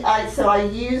what I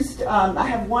used, I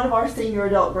have one of our senior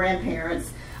adult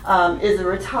grandparents is a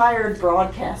retired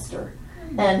broadcaster,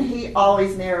 and he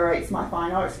always narrates my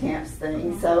fine arts camps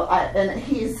thing. So and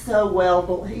he's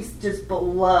so he's just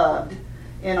beloved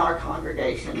in our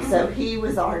congregation. So he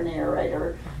was our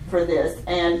narrator for this,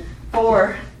 and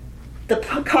for the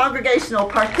congregational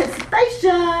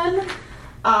participation,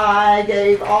 I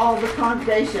gave all the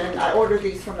congregation. I ordered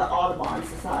these from the Audubon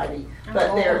Society,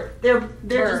 but they're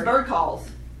just bird calls.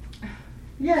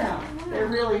 Yeah, they're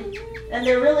really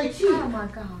cheap. Oh my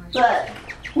gosh. But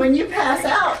when you pass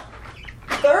out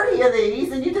 30 of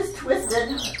these and you just twist it,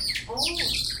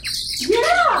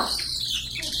 yeah.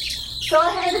 So I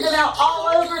handed them out all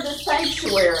over the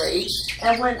sanctuary,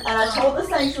 and I told the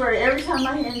sanctuary, every time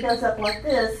my hand goes up like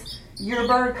this, your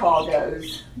bird call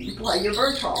goes. You play your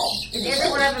bird call. Is every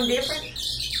one of them different?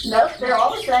 Nope, they're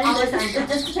all the same. All the same. It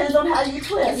just depends on how you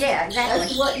twist. Yeah, exactly.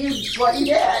 That's what you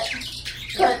get.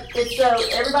 But it's so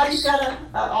everybody's got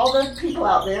all the people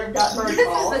out there have got bird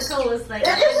calls. This is the coolest thing. It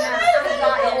is amazing. I'm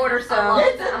about to order some.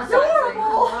 It's I'm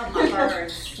adorable. I love my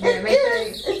birds. Yeah, me It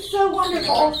is. It's so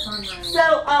wonderful.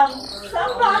 So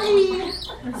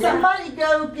somebody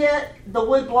go get the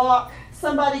wood block.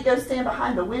 Somebody go stand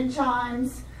behind the wind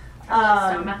chimes.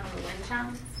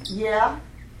 Yeah.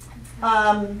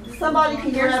 Somebody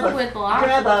can grab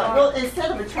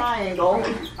instead of a triangle,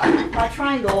 my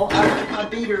triangle, my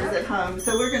beaters at home,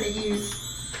 so we're going to use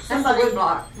somebody. wood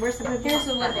block. Where's the wood block? Here's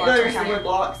the wood block. There's the wood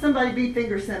block. Somebody be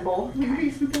finger symbol.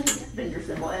 Finger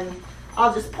symbol. And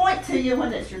I'll just point to you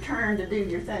when it's your turn to do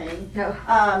your thing. No.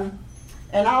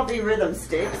 And I'll be rhythm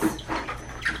sticks.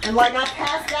 And like I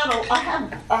passed out, I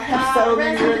have so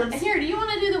many rhythms. Here, do you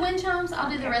want to do the wind chimes? I'll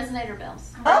do the resonator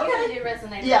bells. Okay. You want to do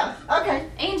resonator Yeah. bells. Okay.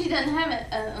 Angie doesn't have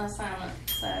an assignment,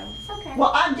 so it's okay.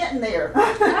 Well, I'm getting there.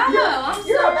 I'm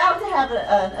You're sorry. about to have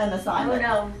an assignment. Oh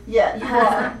no. Yeah,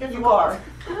 you are.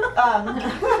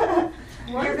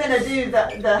 You're gonna do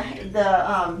the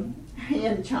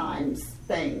hand chimes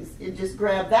things. You just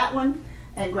grab that one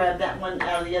and grab that one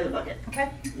out of the other bucket. Okay.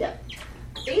 Yeah.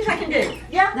 These I can do.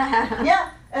 Yeah.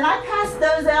 Yeah. And I passed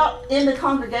those out in the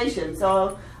congregation.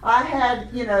 So I had,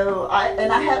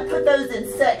 I had put those in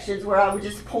sections where I would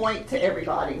just point to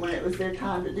everybody when it was their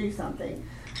time to do something.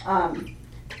 And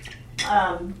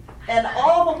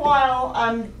all the while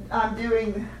I'm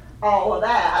doing all of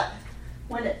that,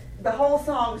 when the whole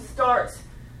song starts,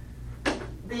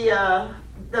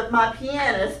 my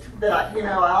pianist that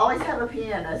I always have a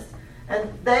pianist, and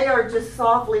they are just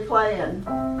softly playing.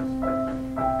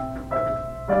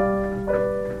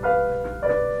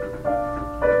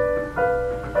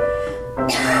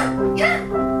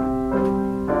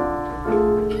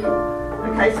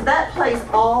 Okay, so that plays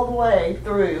all the way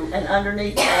through and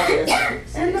underneath all this.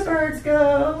 And the birds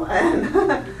go,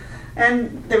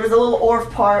 and there was a little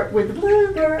Orff part with the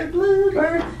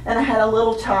bluebird, and I had a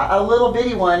little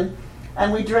bitty one,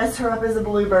 and we dressed her up as a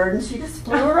bluebird, and she just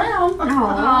flew around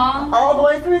all the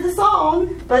way through the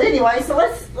song. But anyway, so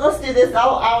let's do this.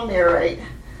 I'll narrate,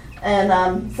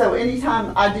 and so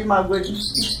anytime I do my wood, you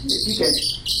can.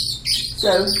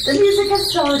 So the music has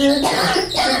started,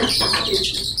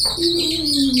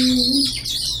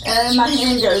 and my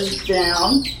hand goes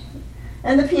down,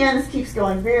 and the pianist keeps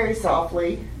going very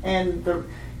softly, and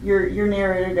your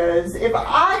narrator goes, if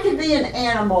I could be an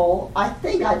animal, I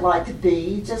think I'd like to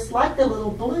be just like the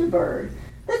little bluebird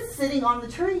that's sitting on the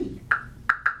tree.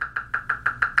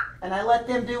 And I let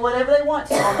them do whatever they want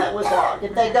to on that wood block.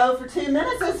 If they go for 2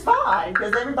 minutes, it's fine,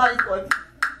 because everybody's going,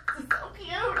 this is so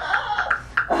cute.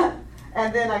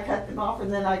 And then I cut them off,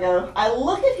 and then I go, I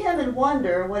look at him and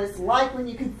wonder what it's like when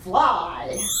you can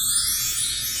fly.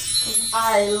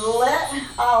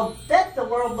 I'll bet the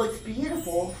world looks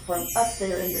beautiful from up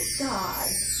there in the sky.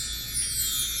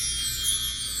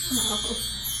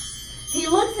 He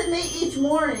looks at me each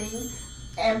morning,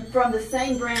 and from the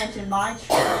same branch in my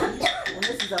tree, and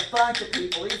this is a bunch of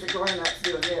people, these are grown-ups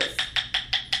doing this.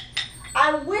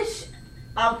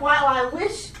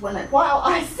 While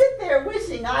I sit there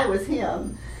wishing I was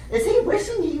him, is he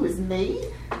wishing he was me?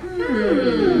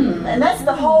 And that's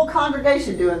the whole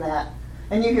congregation doing that.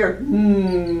 And you hear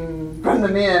from the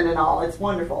men and all. It's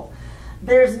wonderful.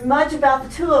 There's much about the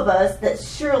two of us that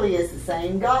surely is the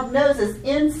same. God knows us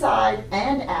inside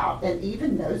and out, and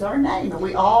even knows our name. And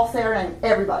we all say our name.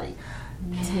 Everybody.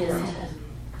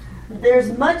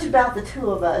 There's much about the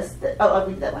two of us that, I'll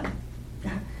read that one.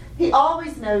 He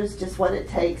always knows just what it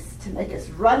takes to make us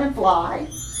run and fly,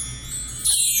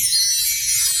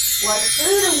 Like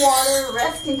food and water,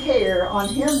 rest and care, on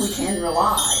him we can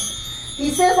rely. He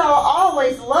says, I'll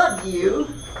always love you.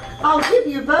 I'll give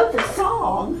you both a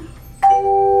song.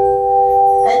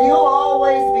 And you'll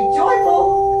always be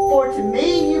joyful, for to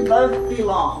me you both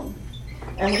belong.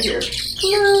 And we hear,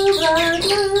 bluebird,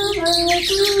 bluebird,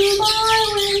 through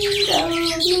my window,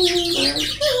 bluebird,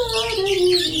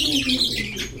 bluebird.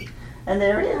 And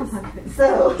there it is.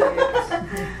 So,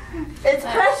 it's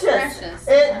precious.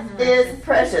 It is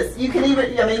precious. You can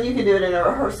even, I mean, you can do it in a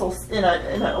rehearsal,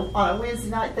 on a Wednesday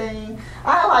night thing.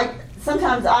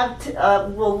 Sometimes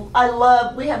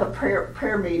we have a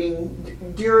prayer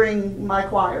meeting during my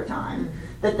choir time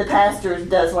that the pastor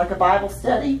does, like a Bible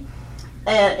study,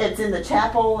 and it's in the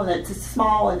chapel, and it's a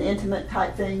small and intimate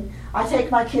type thing. I take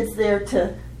my kids there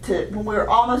to when we're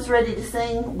almost ready to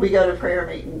sing, we go to prayer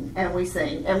meeting and we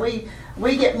sing, and we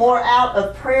get more out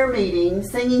of prayer meeting,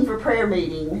 singing for prayer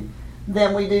meeting,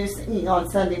 than we do singing on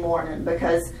Sunday morning,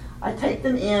 because I take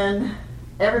them in.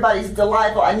 Everybody's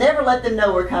delightful. I never let them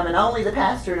know we're coming. Only the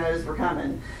pastor knows we're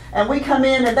coming. And we come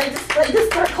in and they just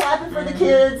start clapping for the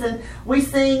kids, and we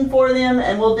sing for them,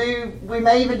 and we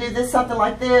may even do something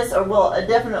like this, or we'll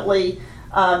definitely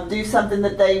do something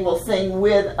that they will sing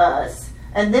with us.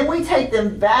 And then we take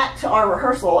them back to our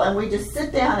rehearsal, and we just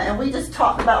sit down and we just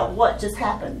talk about what just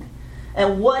happened.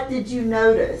 And what did you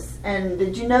notice? And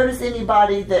did you notice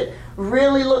anybody that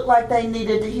really looked like they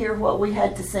needed to hear what we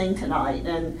had to sing tonight?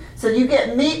 And so you get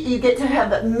to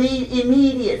have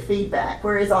immediate feedback.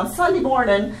 Whereas on Sunday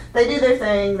morning, they do their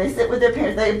thing, they sit with their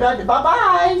parents, they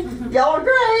bye-bye, y'all are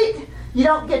great. You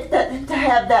don't get to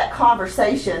have that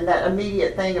conversation, that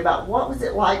immediate thing about what was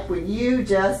it like when you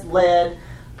just led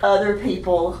other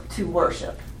people to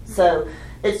worship. So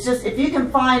it's just, if you can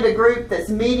find a group that's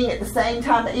meeting at the same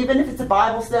time, even if it's a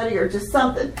Bible study or just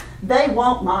something, they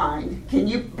won't mind. Can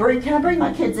I bring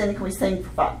my kids in and can we sing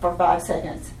for 5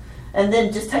 seconds? And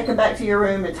then just take them back to your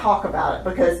room and talk about it,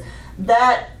 because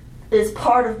that is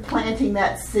part of planting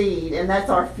that seed, and that's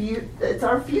it's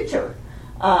our future.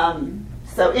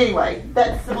 So anyway,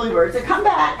 that's the Bluebirds. So come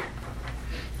back.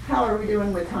 How are we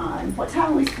doing with time? What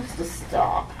time are we supposed to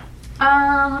stop?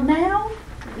 Now?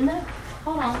 No,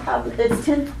 hold on. It's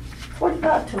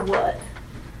 10:45 to what?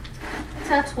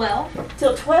 Till 12.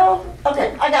 Till 12?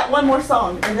 Okay, I got one more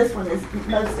song, and this one is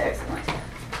most excellent.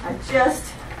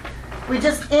 We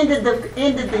just ended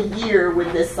the year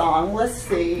with this song. Let's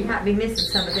see. You might be missing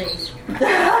some of these.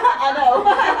 I know.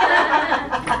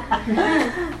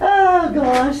 Oh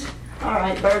gosh. All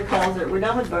right, bird calls. We're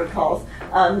done with bird calls.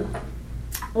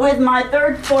 With my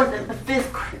 3rd, 4th, and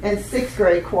 5th, and 6th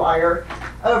grade choir,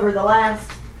 over the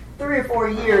last 3 or 4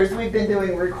 years, we've been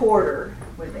doing recorder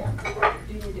with them.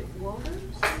 Do you need water?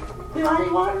 Do I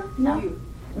need water? No.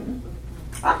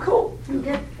 I'm cool. I'm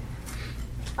good.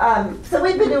 So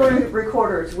we've been doing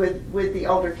recorders with the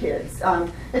older kids.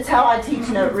 It's how I teach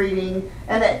note reading,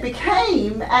 and it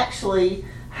became actually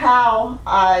how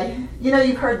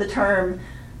you've heard the term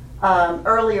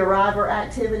early arriver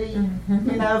activity,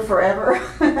 forever.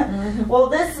 Well,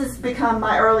 this has become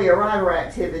my early arriver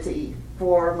activity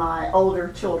for my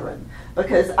older children,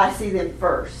 because I see them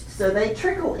first. So they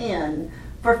trickle in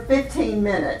for 15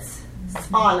 minutes,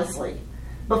 honestly,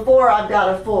 before I've got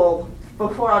a full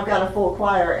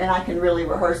choir, and I can really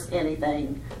rehearse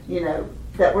anything,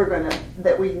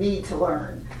 that we need to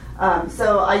learn.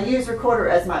 So I use recorder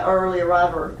as my early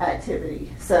arriver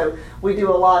activity. So we do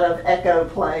a lot of echo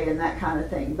play and that kind of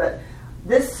thing. But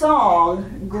this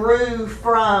song grew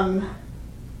from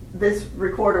this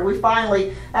recorder. We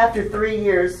finally, after 3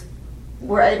 years,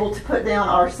 were able to put down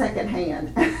our second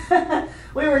hand.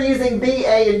 We were using B,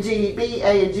 A, and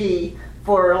G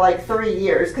for like 3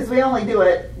 years, because we only do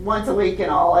it once a week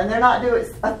and all. And they're not doing,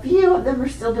 a few of them are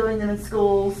still doing them in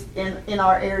schools in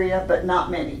our area, but not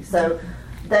many. So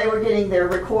they were getting their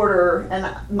recorder, and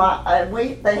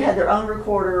they had their own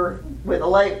recorder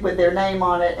with their name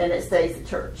on it, and it stays at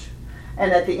church.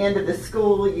 And at the end of the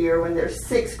school year, when they're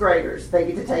 6th graders, they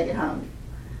get to take it home,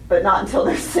 but not until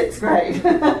they're 6th grade.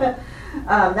 That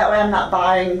way, I'm not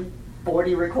buying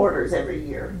 40 recorders every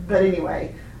year. But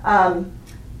anyway,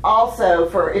 also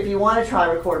if you want to try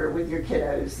recorder with your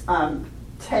kiddos,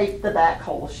 tape the back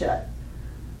hole shut,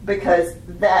 because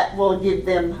that will give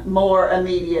them more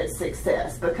immediate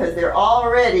success, because they're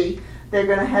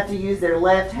going to have to use their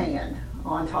left hand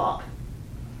on top.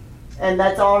 And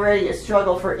that's already a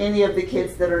struggle for any of the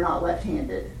kids that are not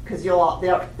left-handed, because there's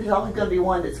always going to be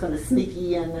one that's going to sneak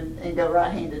you in and go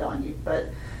right-handed on you. But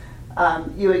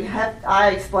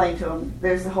I explained to them,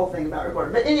 there's the whole thing about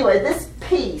recording. But anyway, this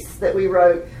piece that we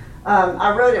wrote,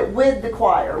 I wrote it with the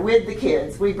choir, with the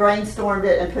kids. We brainstormed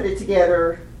it and put it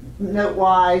together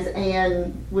note-wise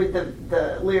and with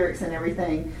the lyrics and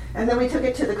everything. And then we took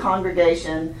it to the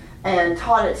congregation and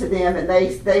taught it to them, and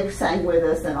they sang with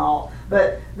us and all.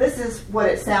 But this is what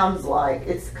it sounds like.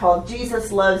 It's called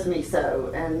Jesus Loves Me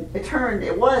So, and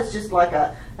it was just like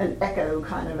an echo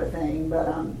kind of a thing, but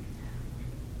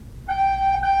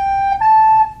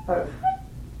oh,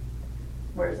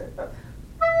 where is it? Oh.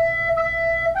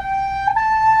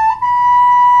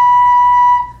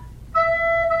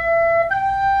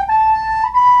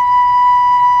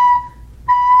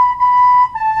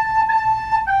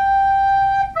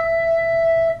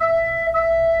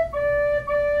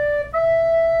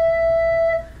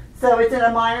 So it's in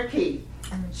a minor key.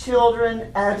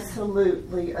 Children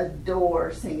absolutely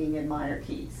adore singing in minor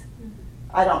keys.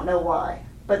 I don't know why,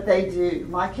 but they do.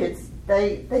 My kids,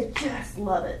 they just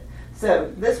love it.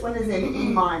 So this one is in E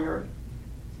minor,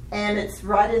 and it's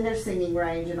right in their singing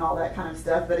range and all that kind of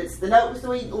stuff, but it's the notes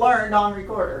we learned on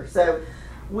recorder. So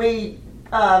we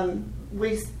kind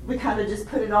of just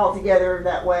put it all together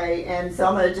that way, and so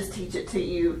I'm going to just teach it to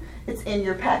you. It's in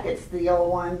your packets, the yellow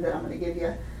one that I'm going to give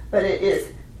you, but it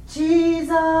is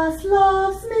Jesus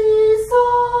loves me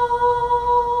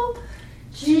so,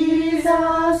 Jesus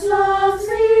loves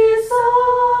me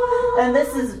so. And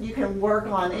this is, you can work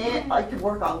on it, I can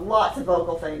work on lots of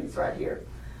vocal things right here.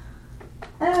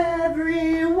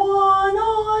 Everyone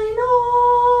I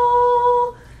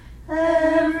know,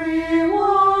 everyone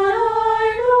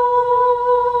I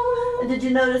know. And did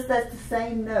you notice that's the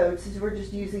same notes, as we're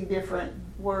just using different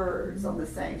words on the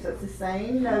same, so it's the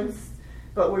same notes,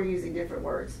 but we're using different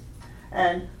words.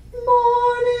 And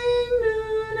morning,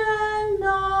 noon, and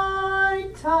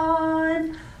night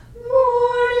time.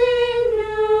 Morning,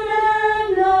 noon,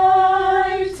 and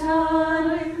night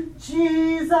time.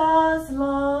 Jesus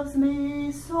loves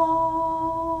me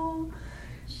so.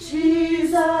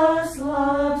 Jesus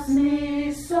loves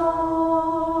me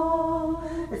so.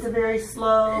 It's a very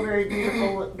slow, very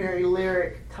beautiful, very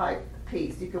lyric type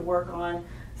piece you can work on.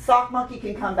 Sock Monkey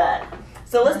can come back.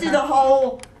 So let's do sing the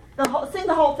whole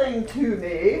thing to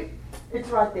me. It's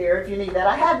right there if you need that.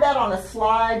 I have that on a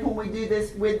slide when we do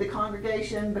this with the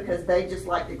congregation because they just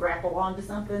like to grapple onto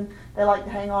something. They like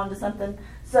to hang on to something.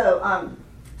 So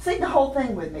sing the whole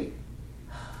thing with me.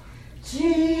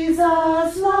 Jesus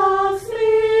loves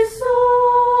me so.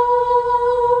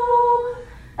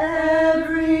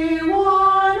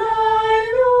 Everyone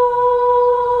I know.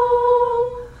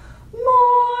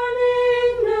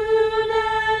 Morning, noon,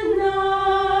 and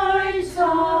night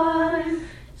time.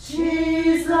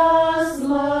 Jesus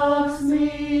loves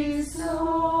me so.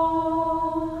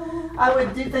 I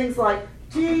would do things like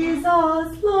Jesus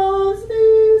loves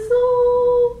me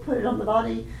so. Put it on the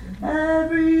body.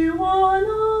 Everyone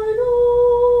I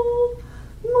know.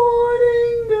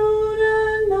 Morning, noon,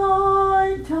 and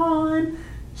night time.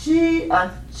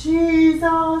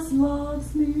 Jesus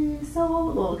loves me so. A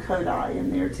little Kodai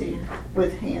in there too,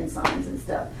 with hand signs and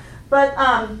stuff. But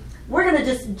we're going to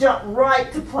just jump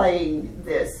right to playing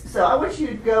this. So I want you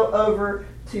to go over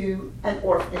to an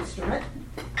orc instrument.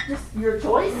 Just your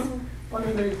choice. Let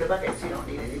me move the buckets. You don't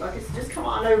need any buckets. Just come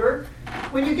on over.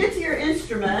 When you get to your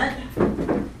instrument,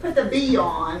 put the B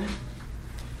on.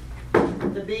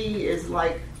 The B is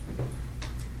like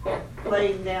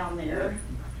laying down there.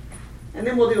 And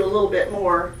then we'll do a little bit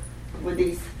more with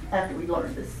these after we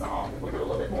learn this song. We'll do a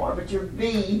little bit more. But your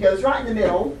B goes right in the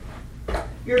middle.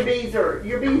 Your B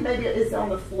maybe is on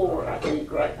the floor, I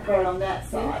think, right on that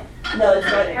side. No, it's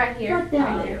Right here. Right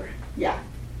down there. Yeah.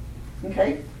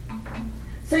 Okay.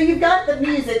 So you've got the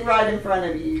music right in front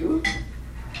of you.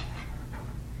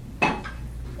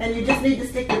 And you just need to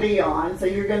stick the B on. So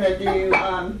you're going to do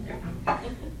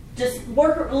just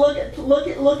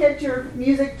look at your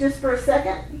music just for a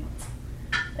second.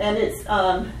 And it's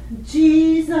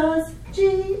Jesus,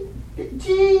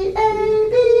 G-A-B,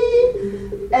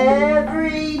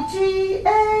 every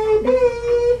G-A-B.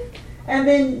 And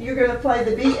then you're going to play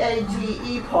the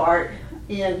B-A-G-E part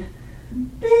in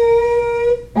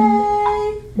B-A-G-E,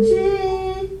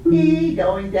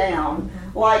 going down.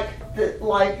 Like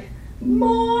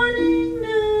morning,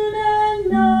 noon,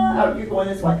 and night. Oh, you're going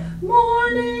this way.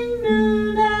 Morning,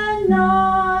 noon, and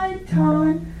night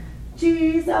time.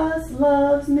 Jesus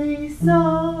loves me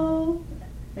so.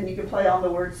 And you can play on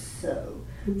the word so.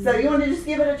 So you want to just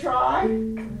give it a try?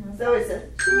 So it's a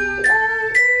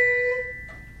G-A-B,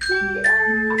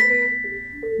 G-A-B,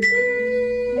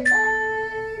 B-A-G-E.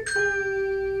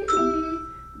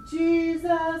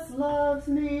 Jesus loves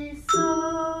me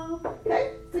so.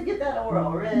 Okay, so get that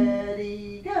oral.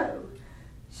 Ready, go.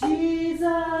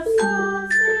 Jesus loves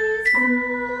me so.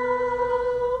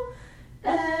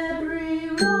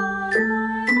 Everyone I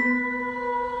know.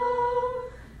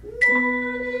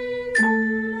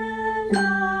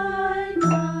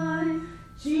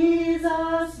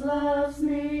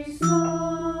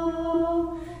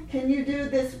 can you do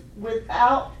this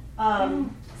without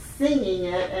singing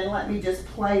it, and let me just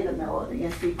play the melody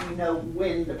and see if you know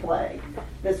when to play.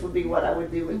 This would be what I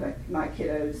would do with my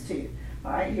kiddos too.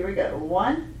 All right, here we go.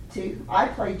 1, 2, I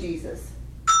play Jesus.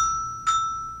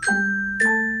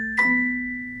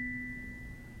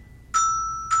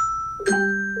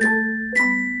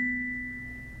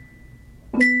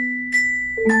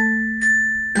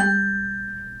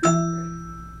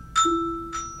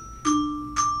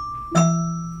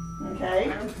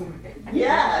 Okay.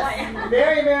 Yes.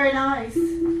 Very, very nice.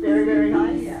 Very, very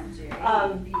nice.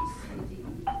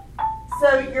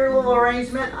 So your little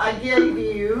arrangement I gave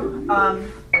you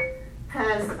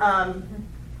has a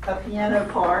piano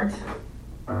part.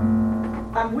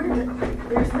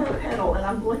 There's no pedal, and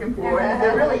I'm looking for it.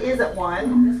 There really isn't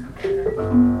one.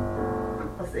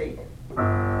 Let's see. Am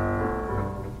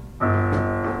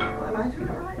I doing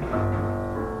it right?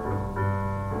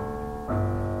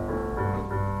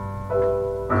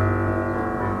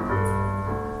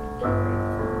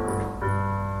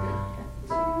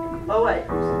 Oh wait.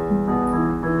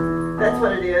 That's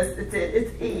what it is.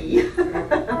 It's E.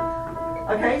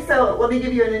 Okay, so let me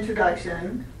give you an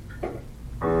introduction.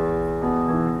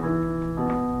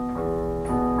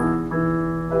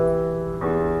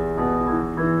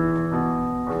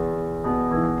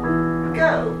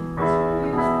 Go.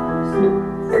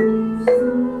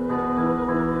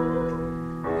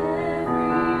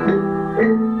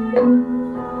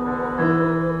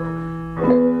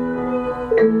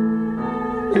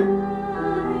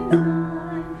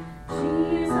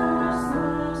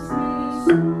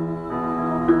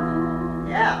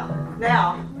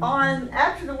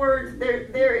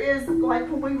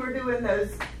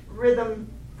 Those rhythm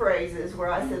phrases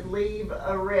where I said leave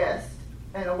a rest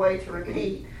and a way to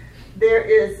repeat. There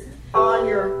is on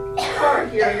your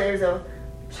part here, there's a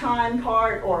chime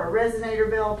part or a resonator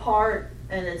bell part,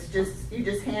 and it's just, you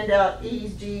just hand out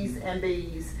E's, G's, and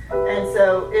B's. And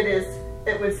so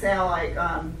it would sound like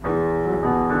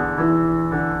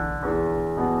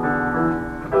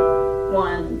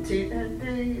 1, 2, and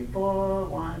 3, 4,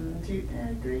 1, 2,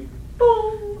 and 3,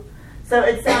 boom. So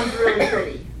it sounds really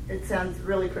pretty. It sounds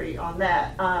really pretty on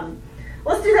that.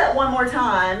 Let's do that one more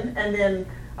time, and then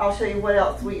I'll show you what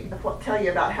else tell you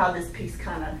about how this piece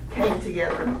kind of came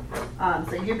together.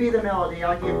 So you be the melody.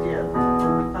 I'll give you.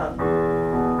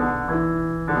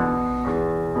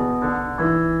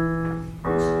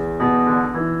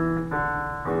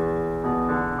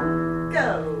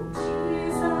 Go.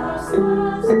 Jesus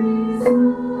loves me so.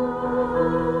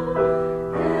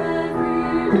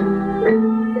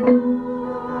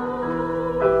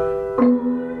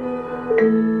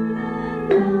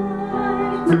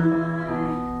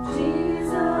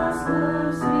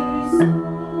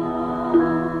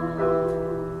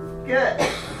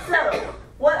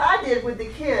 With the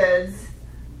kids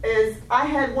is I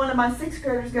had one of my 6th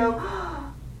graders go,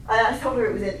 I told her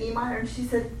it was in E minor, and she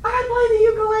said, I play the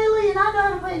ukulele and I know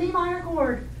how to play an E minor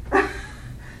chord.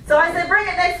 So I said, bring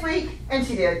it next week, and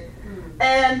she did.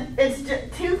 And it's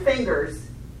just 2 fingers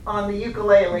on the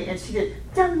ukulele, and she did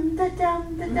dum da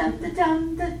dum da dum da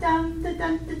dum da dum da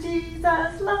dum da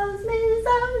Jesus loves me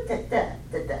so da da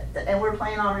da da da, and we're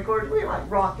playing on record. We were like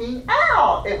rocking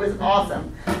out. It was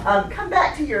awesome. Come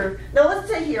back to your let's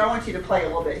stay here. I want you to play a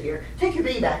little bit here. Take your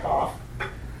B back off.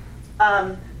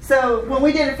 So when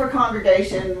we did it for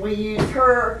Congregation, we used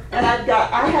her, and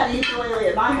I had a ukulele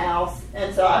at my house,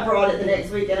 and so I brought it the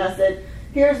next week, and I said,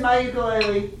 here's my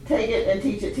ukulele, take it and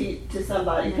teach it to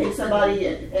somebody, pick somebody,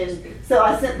 and so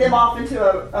I sent them off into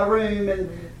a room, and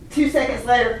 2 seconds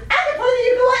later, I can play the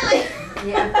ukulele!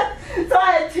 Yeah. So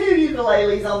I had 2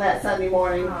 ukuleles on that Sunday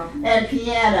morning, and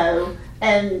piano,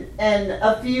 and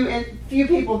a few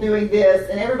people doing this,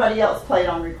 and everybody else played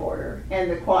on recorder,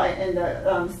 and the choir, and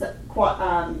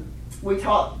we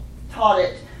taught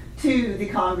it to the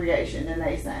congregation, and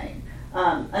they sang.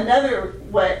 Another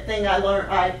thing I learned,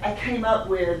 I came up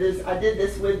with is I did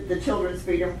this with the Children's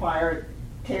Freedom Choir,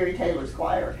 Terry Taylor's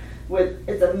choir.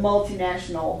 It's a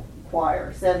multinational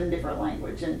choir, 7 different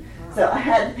languages, and so I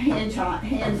had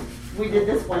we did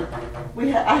this one.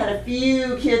 I had a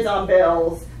few kids on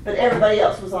bells, but everybody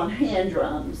else was on hand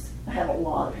drums. I have a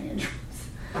lot of hand drums,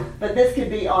 but this could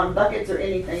be on buckets or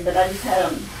anything. But I just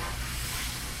had them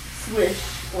swish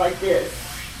like this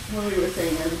when we were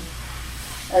singing,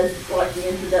 as like the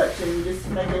introduction, just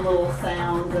making little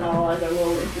sounds and all, as a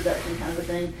little introduction kind of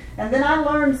thing. And then I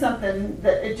learned something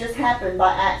that it just happened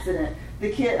by accident.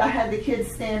 I had the kids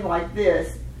stand like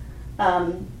this,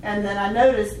 and then I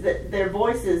noticed that their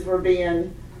voices were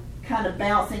being kind of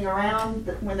bouncing around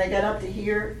when they got up to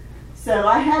here. So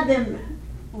I had them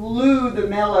loo the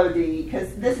melody,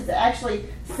 because this is actually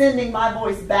sending my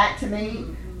voice back to me,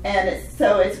 and it's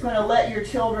going to let your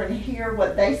children hear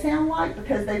what they sound like,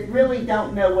 because they really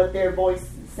don't know what their voice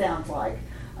sounds like.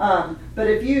 But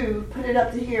if you put it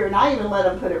up to here, and I even let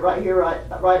them put it right here,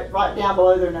 right down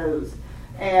below their nose,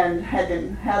 and had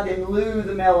them loo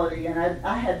the melody, and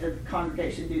I had the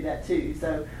congregation do that too.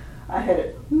 So I had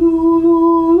it loo,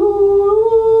 loo,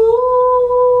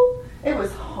 loo. It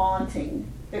was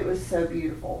haunting. It was so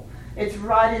beautiful. It's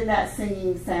right in that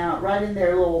singing sound, right in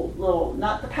their little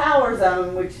not the power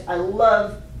zone, which I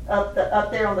love up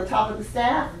there on the top of the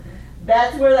staff.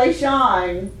 That's where they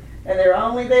shine. And they're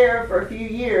only there for a few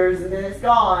years and then it's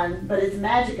gone, but it's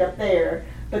magic up there.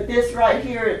 But this right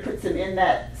here, it puts them in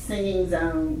that singing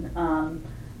zone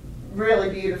really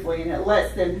beautifully, and it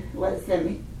lets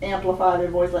them amplify their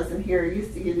voice, lets them hear. You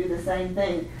do the same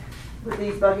thing with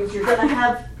these buckets. You're going to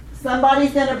have,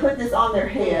 somebody's going to put this on their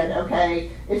head,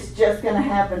 okay? It's just going to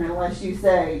happen unless you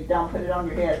say, don't put it on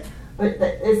your head. But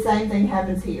the same thing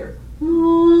happens here.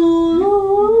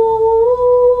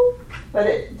 But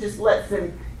it just lets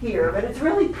them here, but it's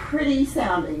really pretty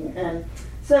sounding. And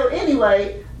so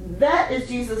anyway, that is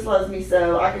Jesus Loves Me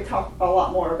So. I could talk a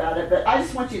lot more about it, but I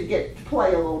just want you to get to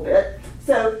play a little bit.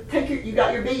 So you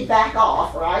got your B back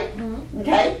off, right? Mm-hmm.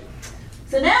 Okay.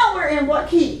 So now we're in what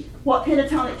key? What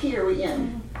pentatonic key are we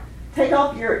in? Take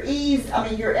off your E's,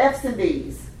 your F's and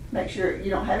B's. Make sure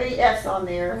you don't have any F's on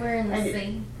there. We're in the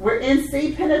C. We're in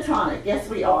C pentatonic. Yes,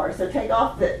 we are. So take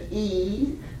off the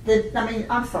E, the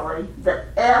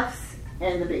F's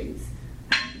and the B's.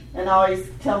 And I always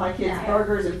tell my kids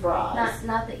burgers and fries.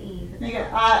 Not the E.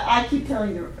 I keep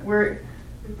telling you,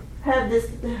 have this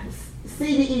C,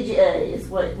 D, E, G, A is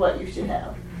what you should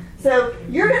have. So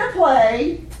you're going to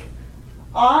play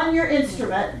on your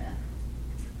instrument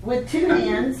with two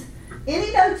hands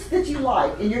any notes that you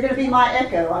like, and you're going to be my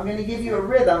echo. I'm going to give you a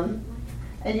rhythm,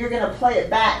 and you're going to play it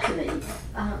back to me.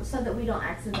 So that we don't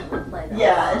accidentally play them.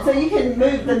 Yeah, and so you can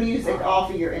move the music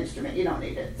off of your instrument. You don't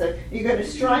need it. So you're going to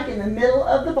strike in the middle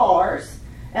of the bars.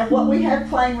 And what we have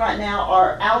playing right now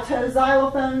are alto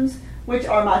xylophones, which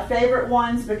are my favorite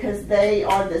ones because they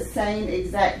are the same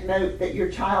exact note that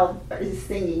your child is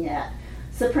singing at.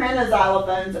 Soprano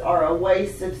xylophones are a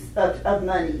waste of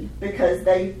money because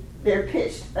they're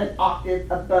pitched an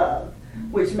octave above,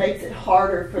 which makes it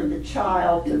harder for the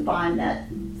child to find that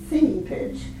singing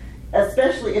pitch,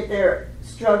 especially if they're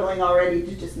struggling already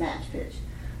to just match pitch.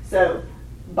 So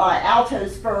buy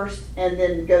altos first and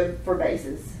then go for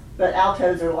basses. But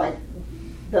altos are like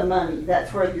the money.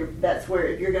 That's where if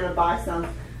you're going to buy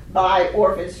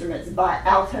Orff instruments, buy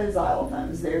alto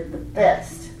xylophones. They're the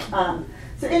best.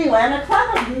 So anyway, I'm going to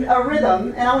clap a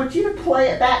rhythm, and I want you to play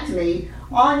it back to me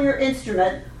on your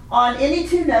instrument on any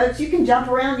two notes. You can jump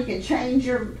around, you can change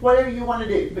your whatever you want to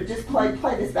do, but just play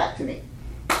this back to me.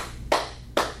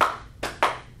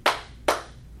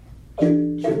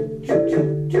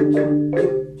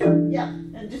 Yeah,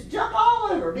 and just jump all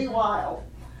over, be wild.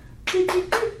 Yes,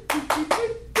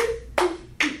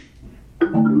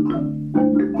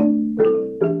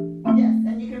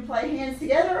 and you can play hands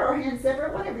together or hands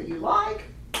separate, whatever you like.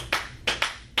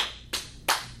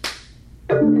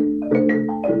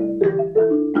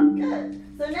 Good.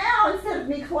 So now instead of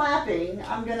me clapping,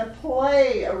 I'm going to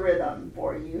play a rhythm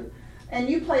for you, and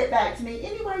you play it back to me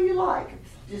any way you like.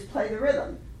 Just play the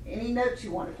rhythm, any notes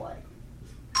you want to play.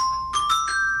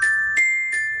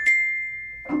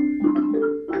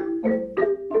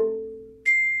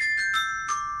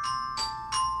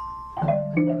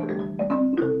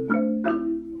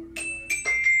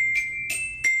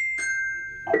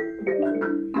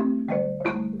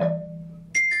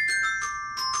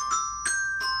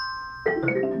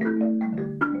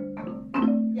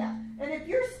 Yeah, and if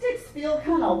your sticks feel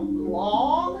kind of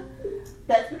long,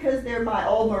 that's because they're my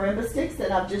old marimba sticks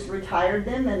and I've just retired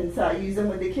them, and so I use them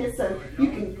with the kids. So you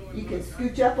can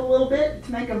scooch up a little bit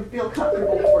to make them feel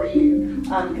comfortable for you,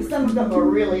 because some of them are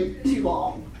really too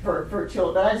long for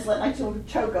children. But I just let my children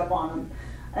choke up on them.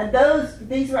 And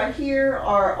these right here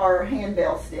are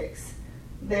handbell sticks.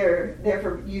 They're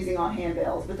for using on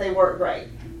handbells, but they work great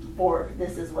for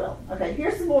this as well. Okay,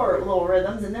 here's some more little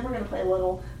rhythms, and then we're going to play a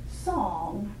little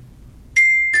song.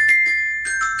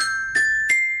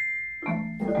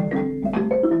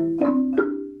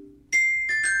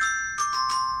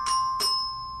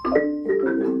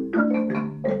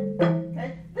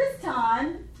 Okay, this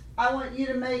time I want you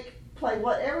to play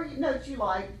whatever notes you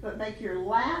like, but make your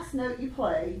last note you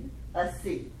play a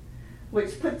C,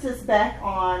 which puts us back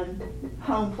on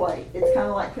home plate. It's kind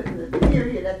of like putting the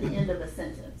period at the end of a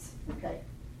sentence. Okay.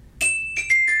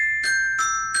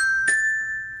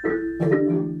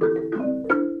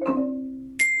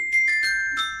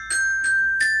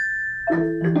 Very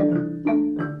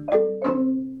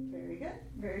good,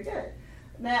 very good.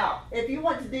 Now, if you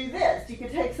want to do this, you can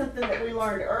take something that we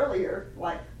learned earlier,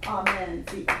 like Amen,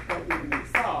 see,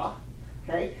 saw.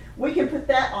 Okay, we can put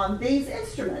that on these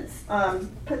instruments.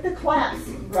 Put the claps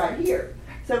right here,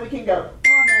 so we can go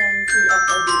Amen, see,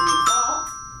 saw.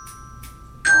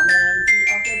 Amen, see,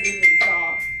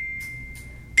 saw.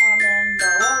 Amen,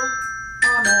 bo,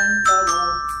 Amen, bo,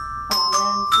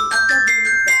 Amen, see,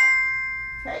 saw.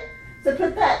 Okay, so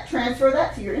put that, transfer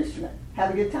that to your instrument.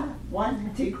 Have a good time.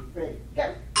 1, 2, 3,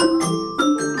 go.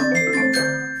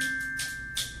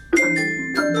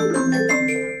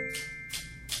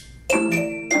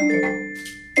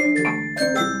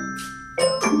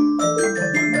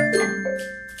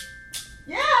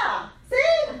 Yeah, see?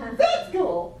 That's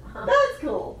cool. That's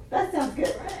cool. That sounds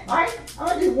good. All right, I'm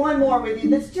going to do one more with you.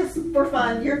 This is just for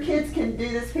fun. Your kids can do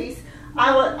this piece.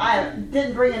 I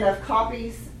didn't bring enough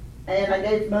copies, and I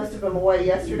gave most of them away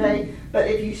yesterday. But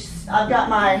if you, I've got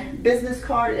my business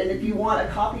card, and if you want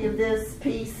a copy of this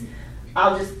piece,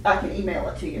 I can email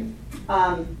it to you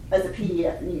as a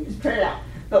PDF, and you can just print it out.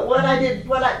 But what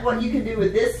you can do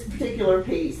with this particular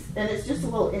piece, and it's just a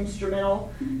little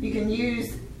instrumental. You can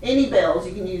use any bells.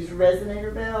 You can use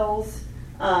resonator bells.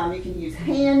 You can use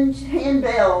hand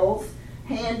bells,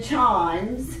 hand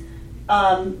chimes.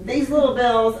 These little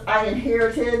bells I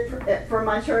inherited from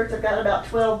my church. I've got about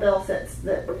 12 bell sets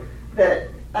that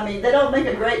I mean, they don't make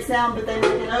a great sound, but they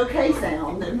make an okay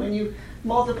sound. And when you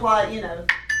multiply, you know.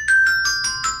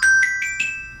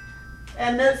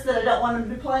 And notes that I don't want them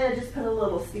to play, I just put a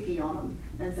little sticky on them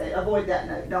and say, avoid that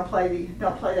note. Don't play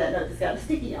that note that's got a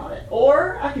sticky on it.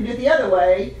 Or I can do it the other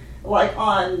way, like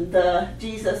on the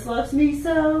Jesus Loves Me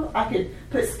So. I could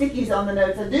put stickies on the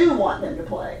notes I do want them to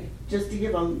play, just to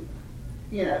give them,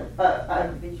 you know, a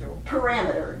visual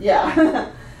parameter.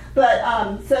 Yeah. But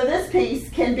so this piece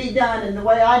can be done, and the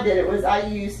way I did it was I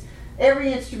used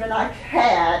every instrument I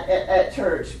had at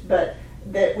church, but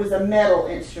that was a metal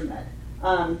instrument.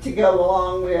 To go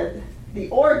along with the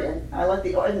organ. I let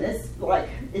the organ, it's like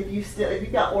if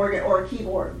you've got organ or a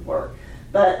keyboard work.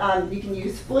 But you can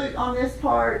use flute on this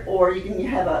part, or you can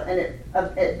have an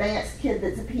advanced kid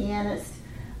that's a pianist.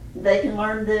 They can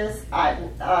learn this.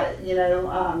 The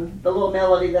little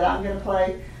melody that I'm going to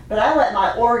play. But I let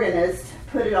my organist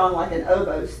put it on like an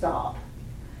oboe stop,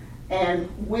 and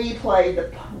we played the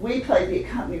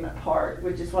accompaniment part,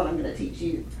 which is what I'm going to teach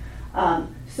you.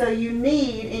 So you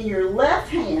need, in your left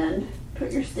hand,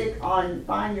 put your stick on,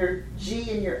 find your G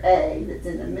and your A that's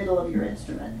in the middle of your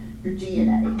instrument, your G and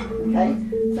A, okay?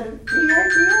 So G, A,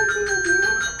 G, A, G, A, G,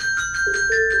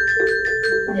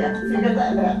 A. Yeah, so you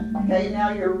got that. Okay, now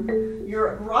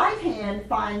your right hand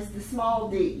finds the small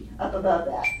D up above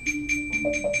that.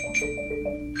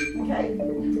 Okay?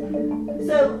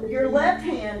 So your left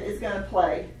hand is going to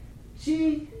play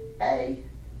G, A,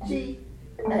 G,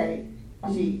 A,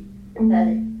 G, A,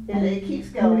 and it keeps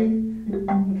going.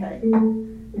 Okay.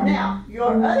 Now,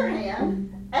 your other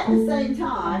hand, at the same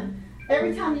time,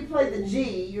 every time you play the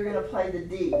G, you're going to play the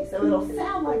D. So it'll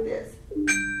sound like this.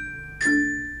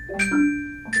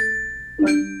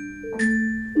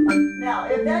 Now,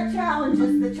 if that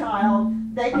challenges the child,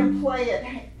 they can play it,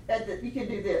 you can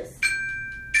do this.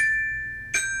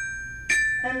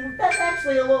 And that's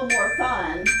actually a little more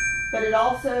fun, but it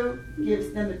also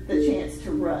gives them the chance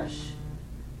to rush.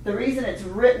 The reason it's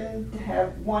written to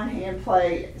have one hand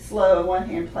play slow and one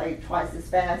hand play twice as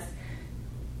fast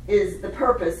is the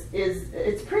purpose is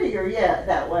it's prettier yet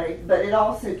that way, but it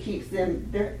also keeps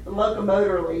them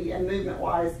locomotorily and movement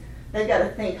wise. They've got to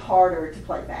think harder to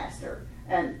play faster,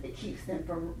 and it keeps them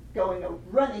from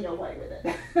running away with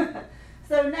it.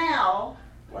 So now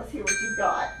let's hear what you've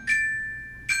got.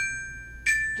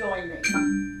 Join me.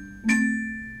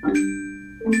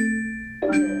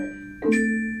 Good.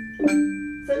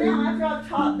 So now after I've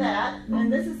taught that,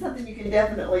 and this is something you can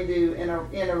definitely do in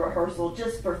a rehearsal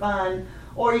just for fun,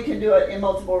 or you can do it in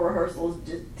multiple rehearsals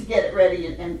just to get it ready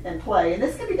and play. And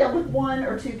this can be done with 1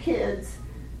 or 2 kids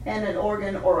and an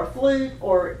organ or a flute,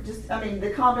 or just, I mean,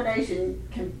 the combination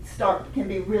can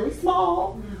be really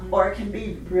small, or it can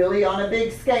be really on a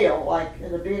big scale, like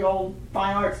in a big old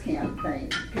fine arts camp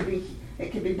thing.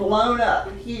 It could be blown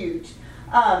up, huge.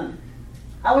 I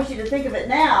want you to think of it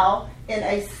now in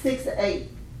a 6/8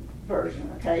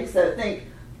 version, okay? So think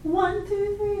 1,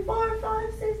 2, 3, 4,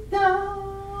 5, 6, da,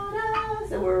 da.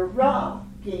 So we're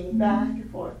rocking back and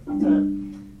forth.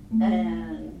 And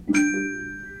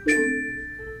good.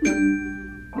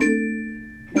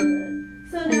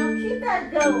 So now keep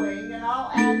that going, and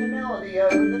I'll add the melody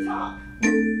over the top.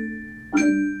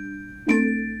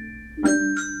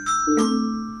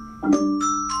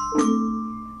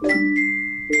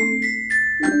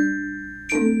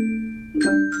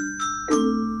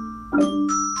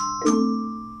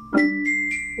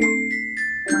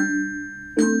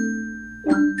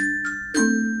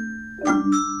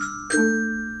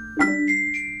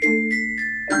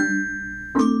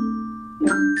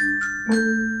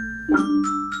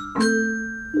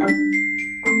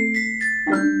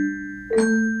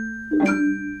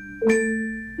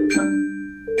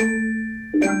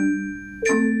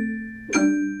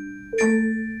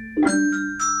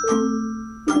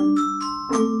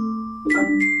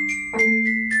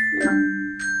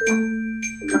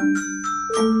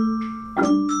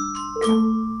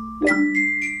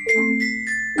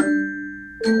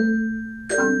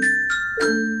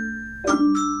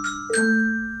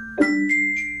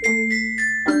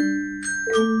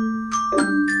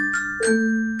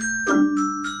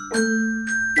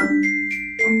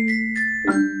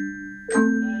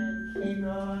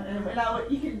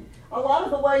 A lot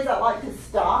of the ways I like to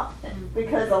stop,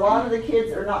 because a lot of the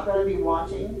kids are not going to be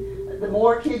watching. The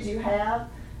more kids you have,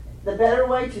 the better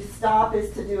way to stop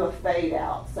is to do a fade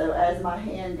out. So as my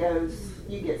hand goes,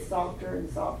 you get softer and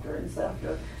softer and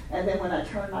softer. And then when I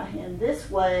turn my hand this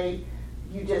way,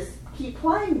 you just keep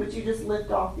playing, but you just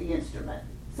lift off the instrument.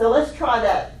 So let's try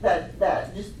that.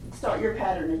 Just start your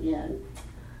pattern again.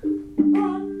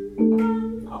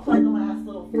 I'll play the last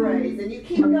little phrase, and you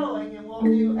keep going, and we'll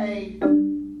do a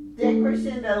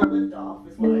decrescendo lift off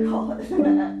is what I call it. Keep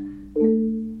going.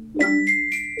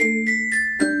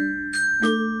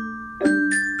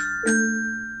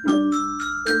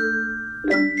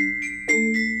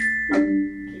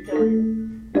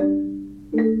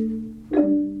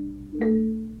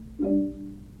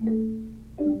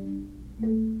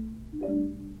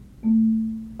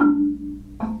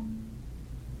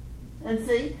 And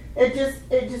see, it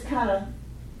just kind of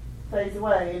fades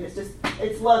away, and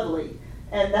it's lovely.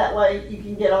 And that way you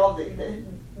can get all the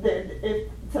if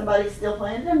somebody's still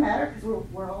playing, it doesn't matter, because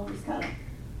we're always kind of,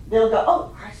 they'll go,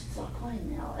 oh, I should stop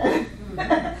playing now.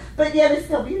 But yet it's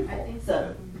still beautiful.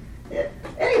 So yeah.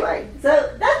 Anyway, so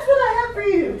that's what I have for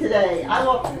you today.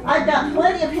 I've got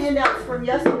plenty of handouts from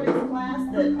yesterday's class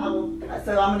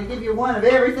so I'm going to give you one of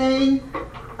everything.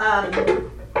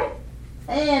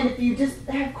 And if you just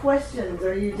have questions,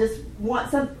 or you just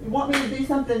want me to do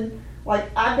something,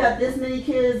 like I've got this many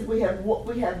kids, we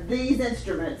have these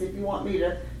instruments. If you want me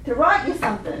to write you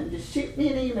something, just shoot me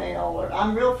an email. Or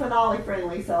I'm real finale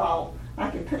friendly, so I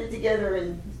can put it together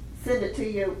and send it to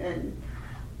you,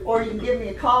 or you can give me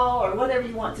a call, or whatever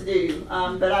you want to do.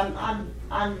 But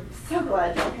I'm so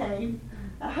glad y'all came.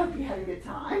 I hope you had a good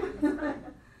time.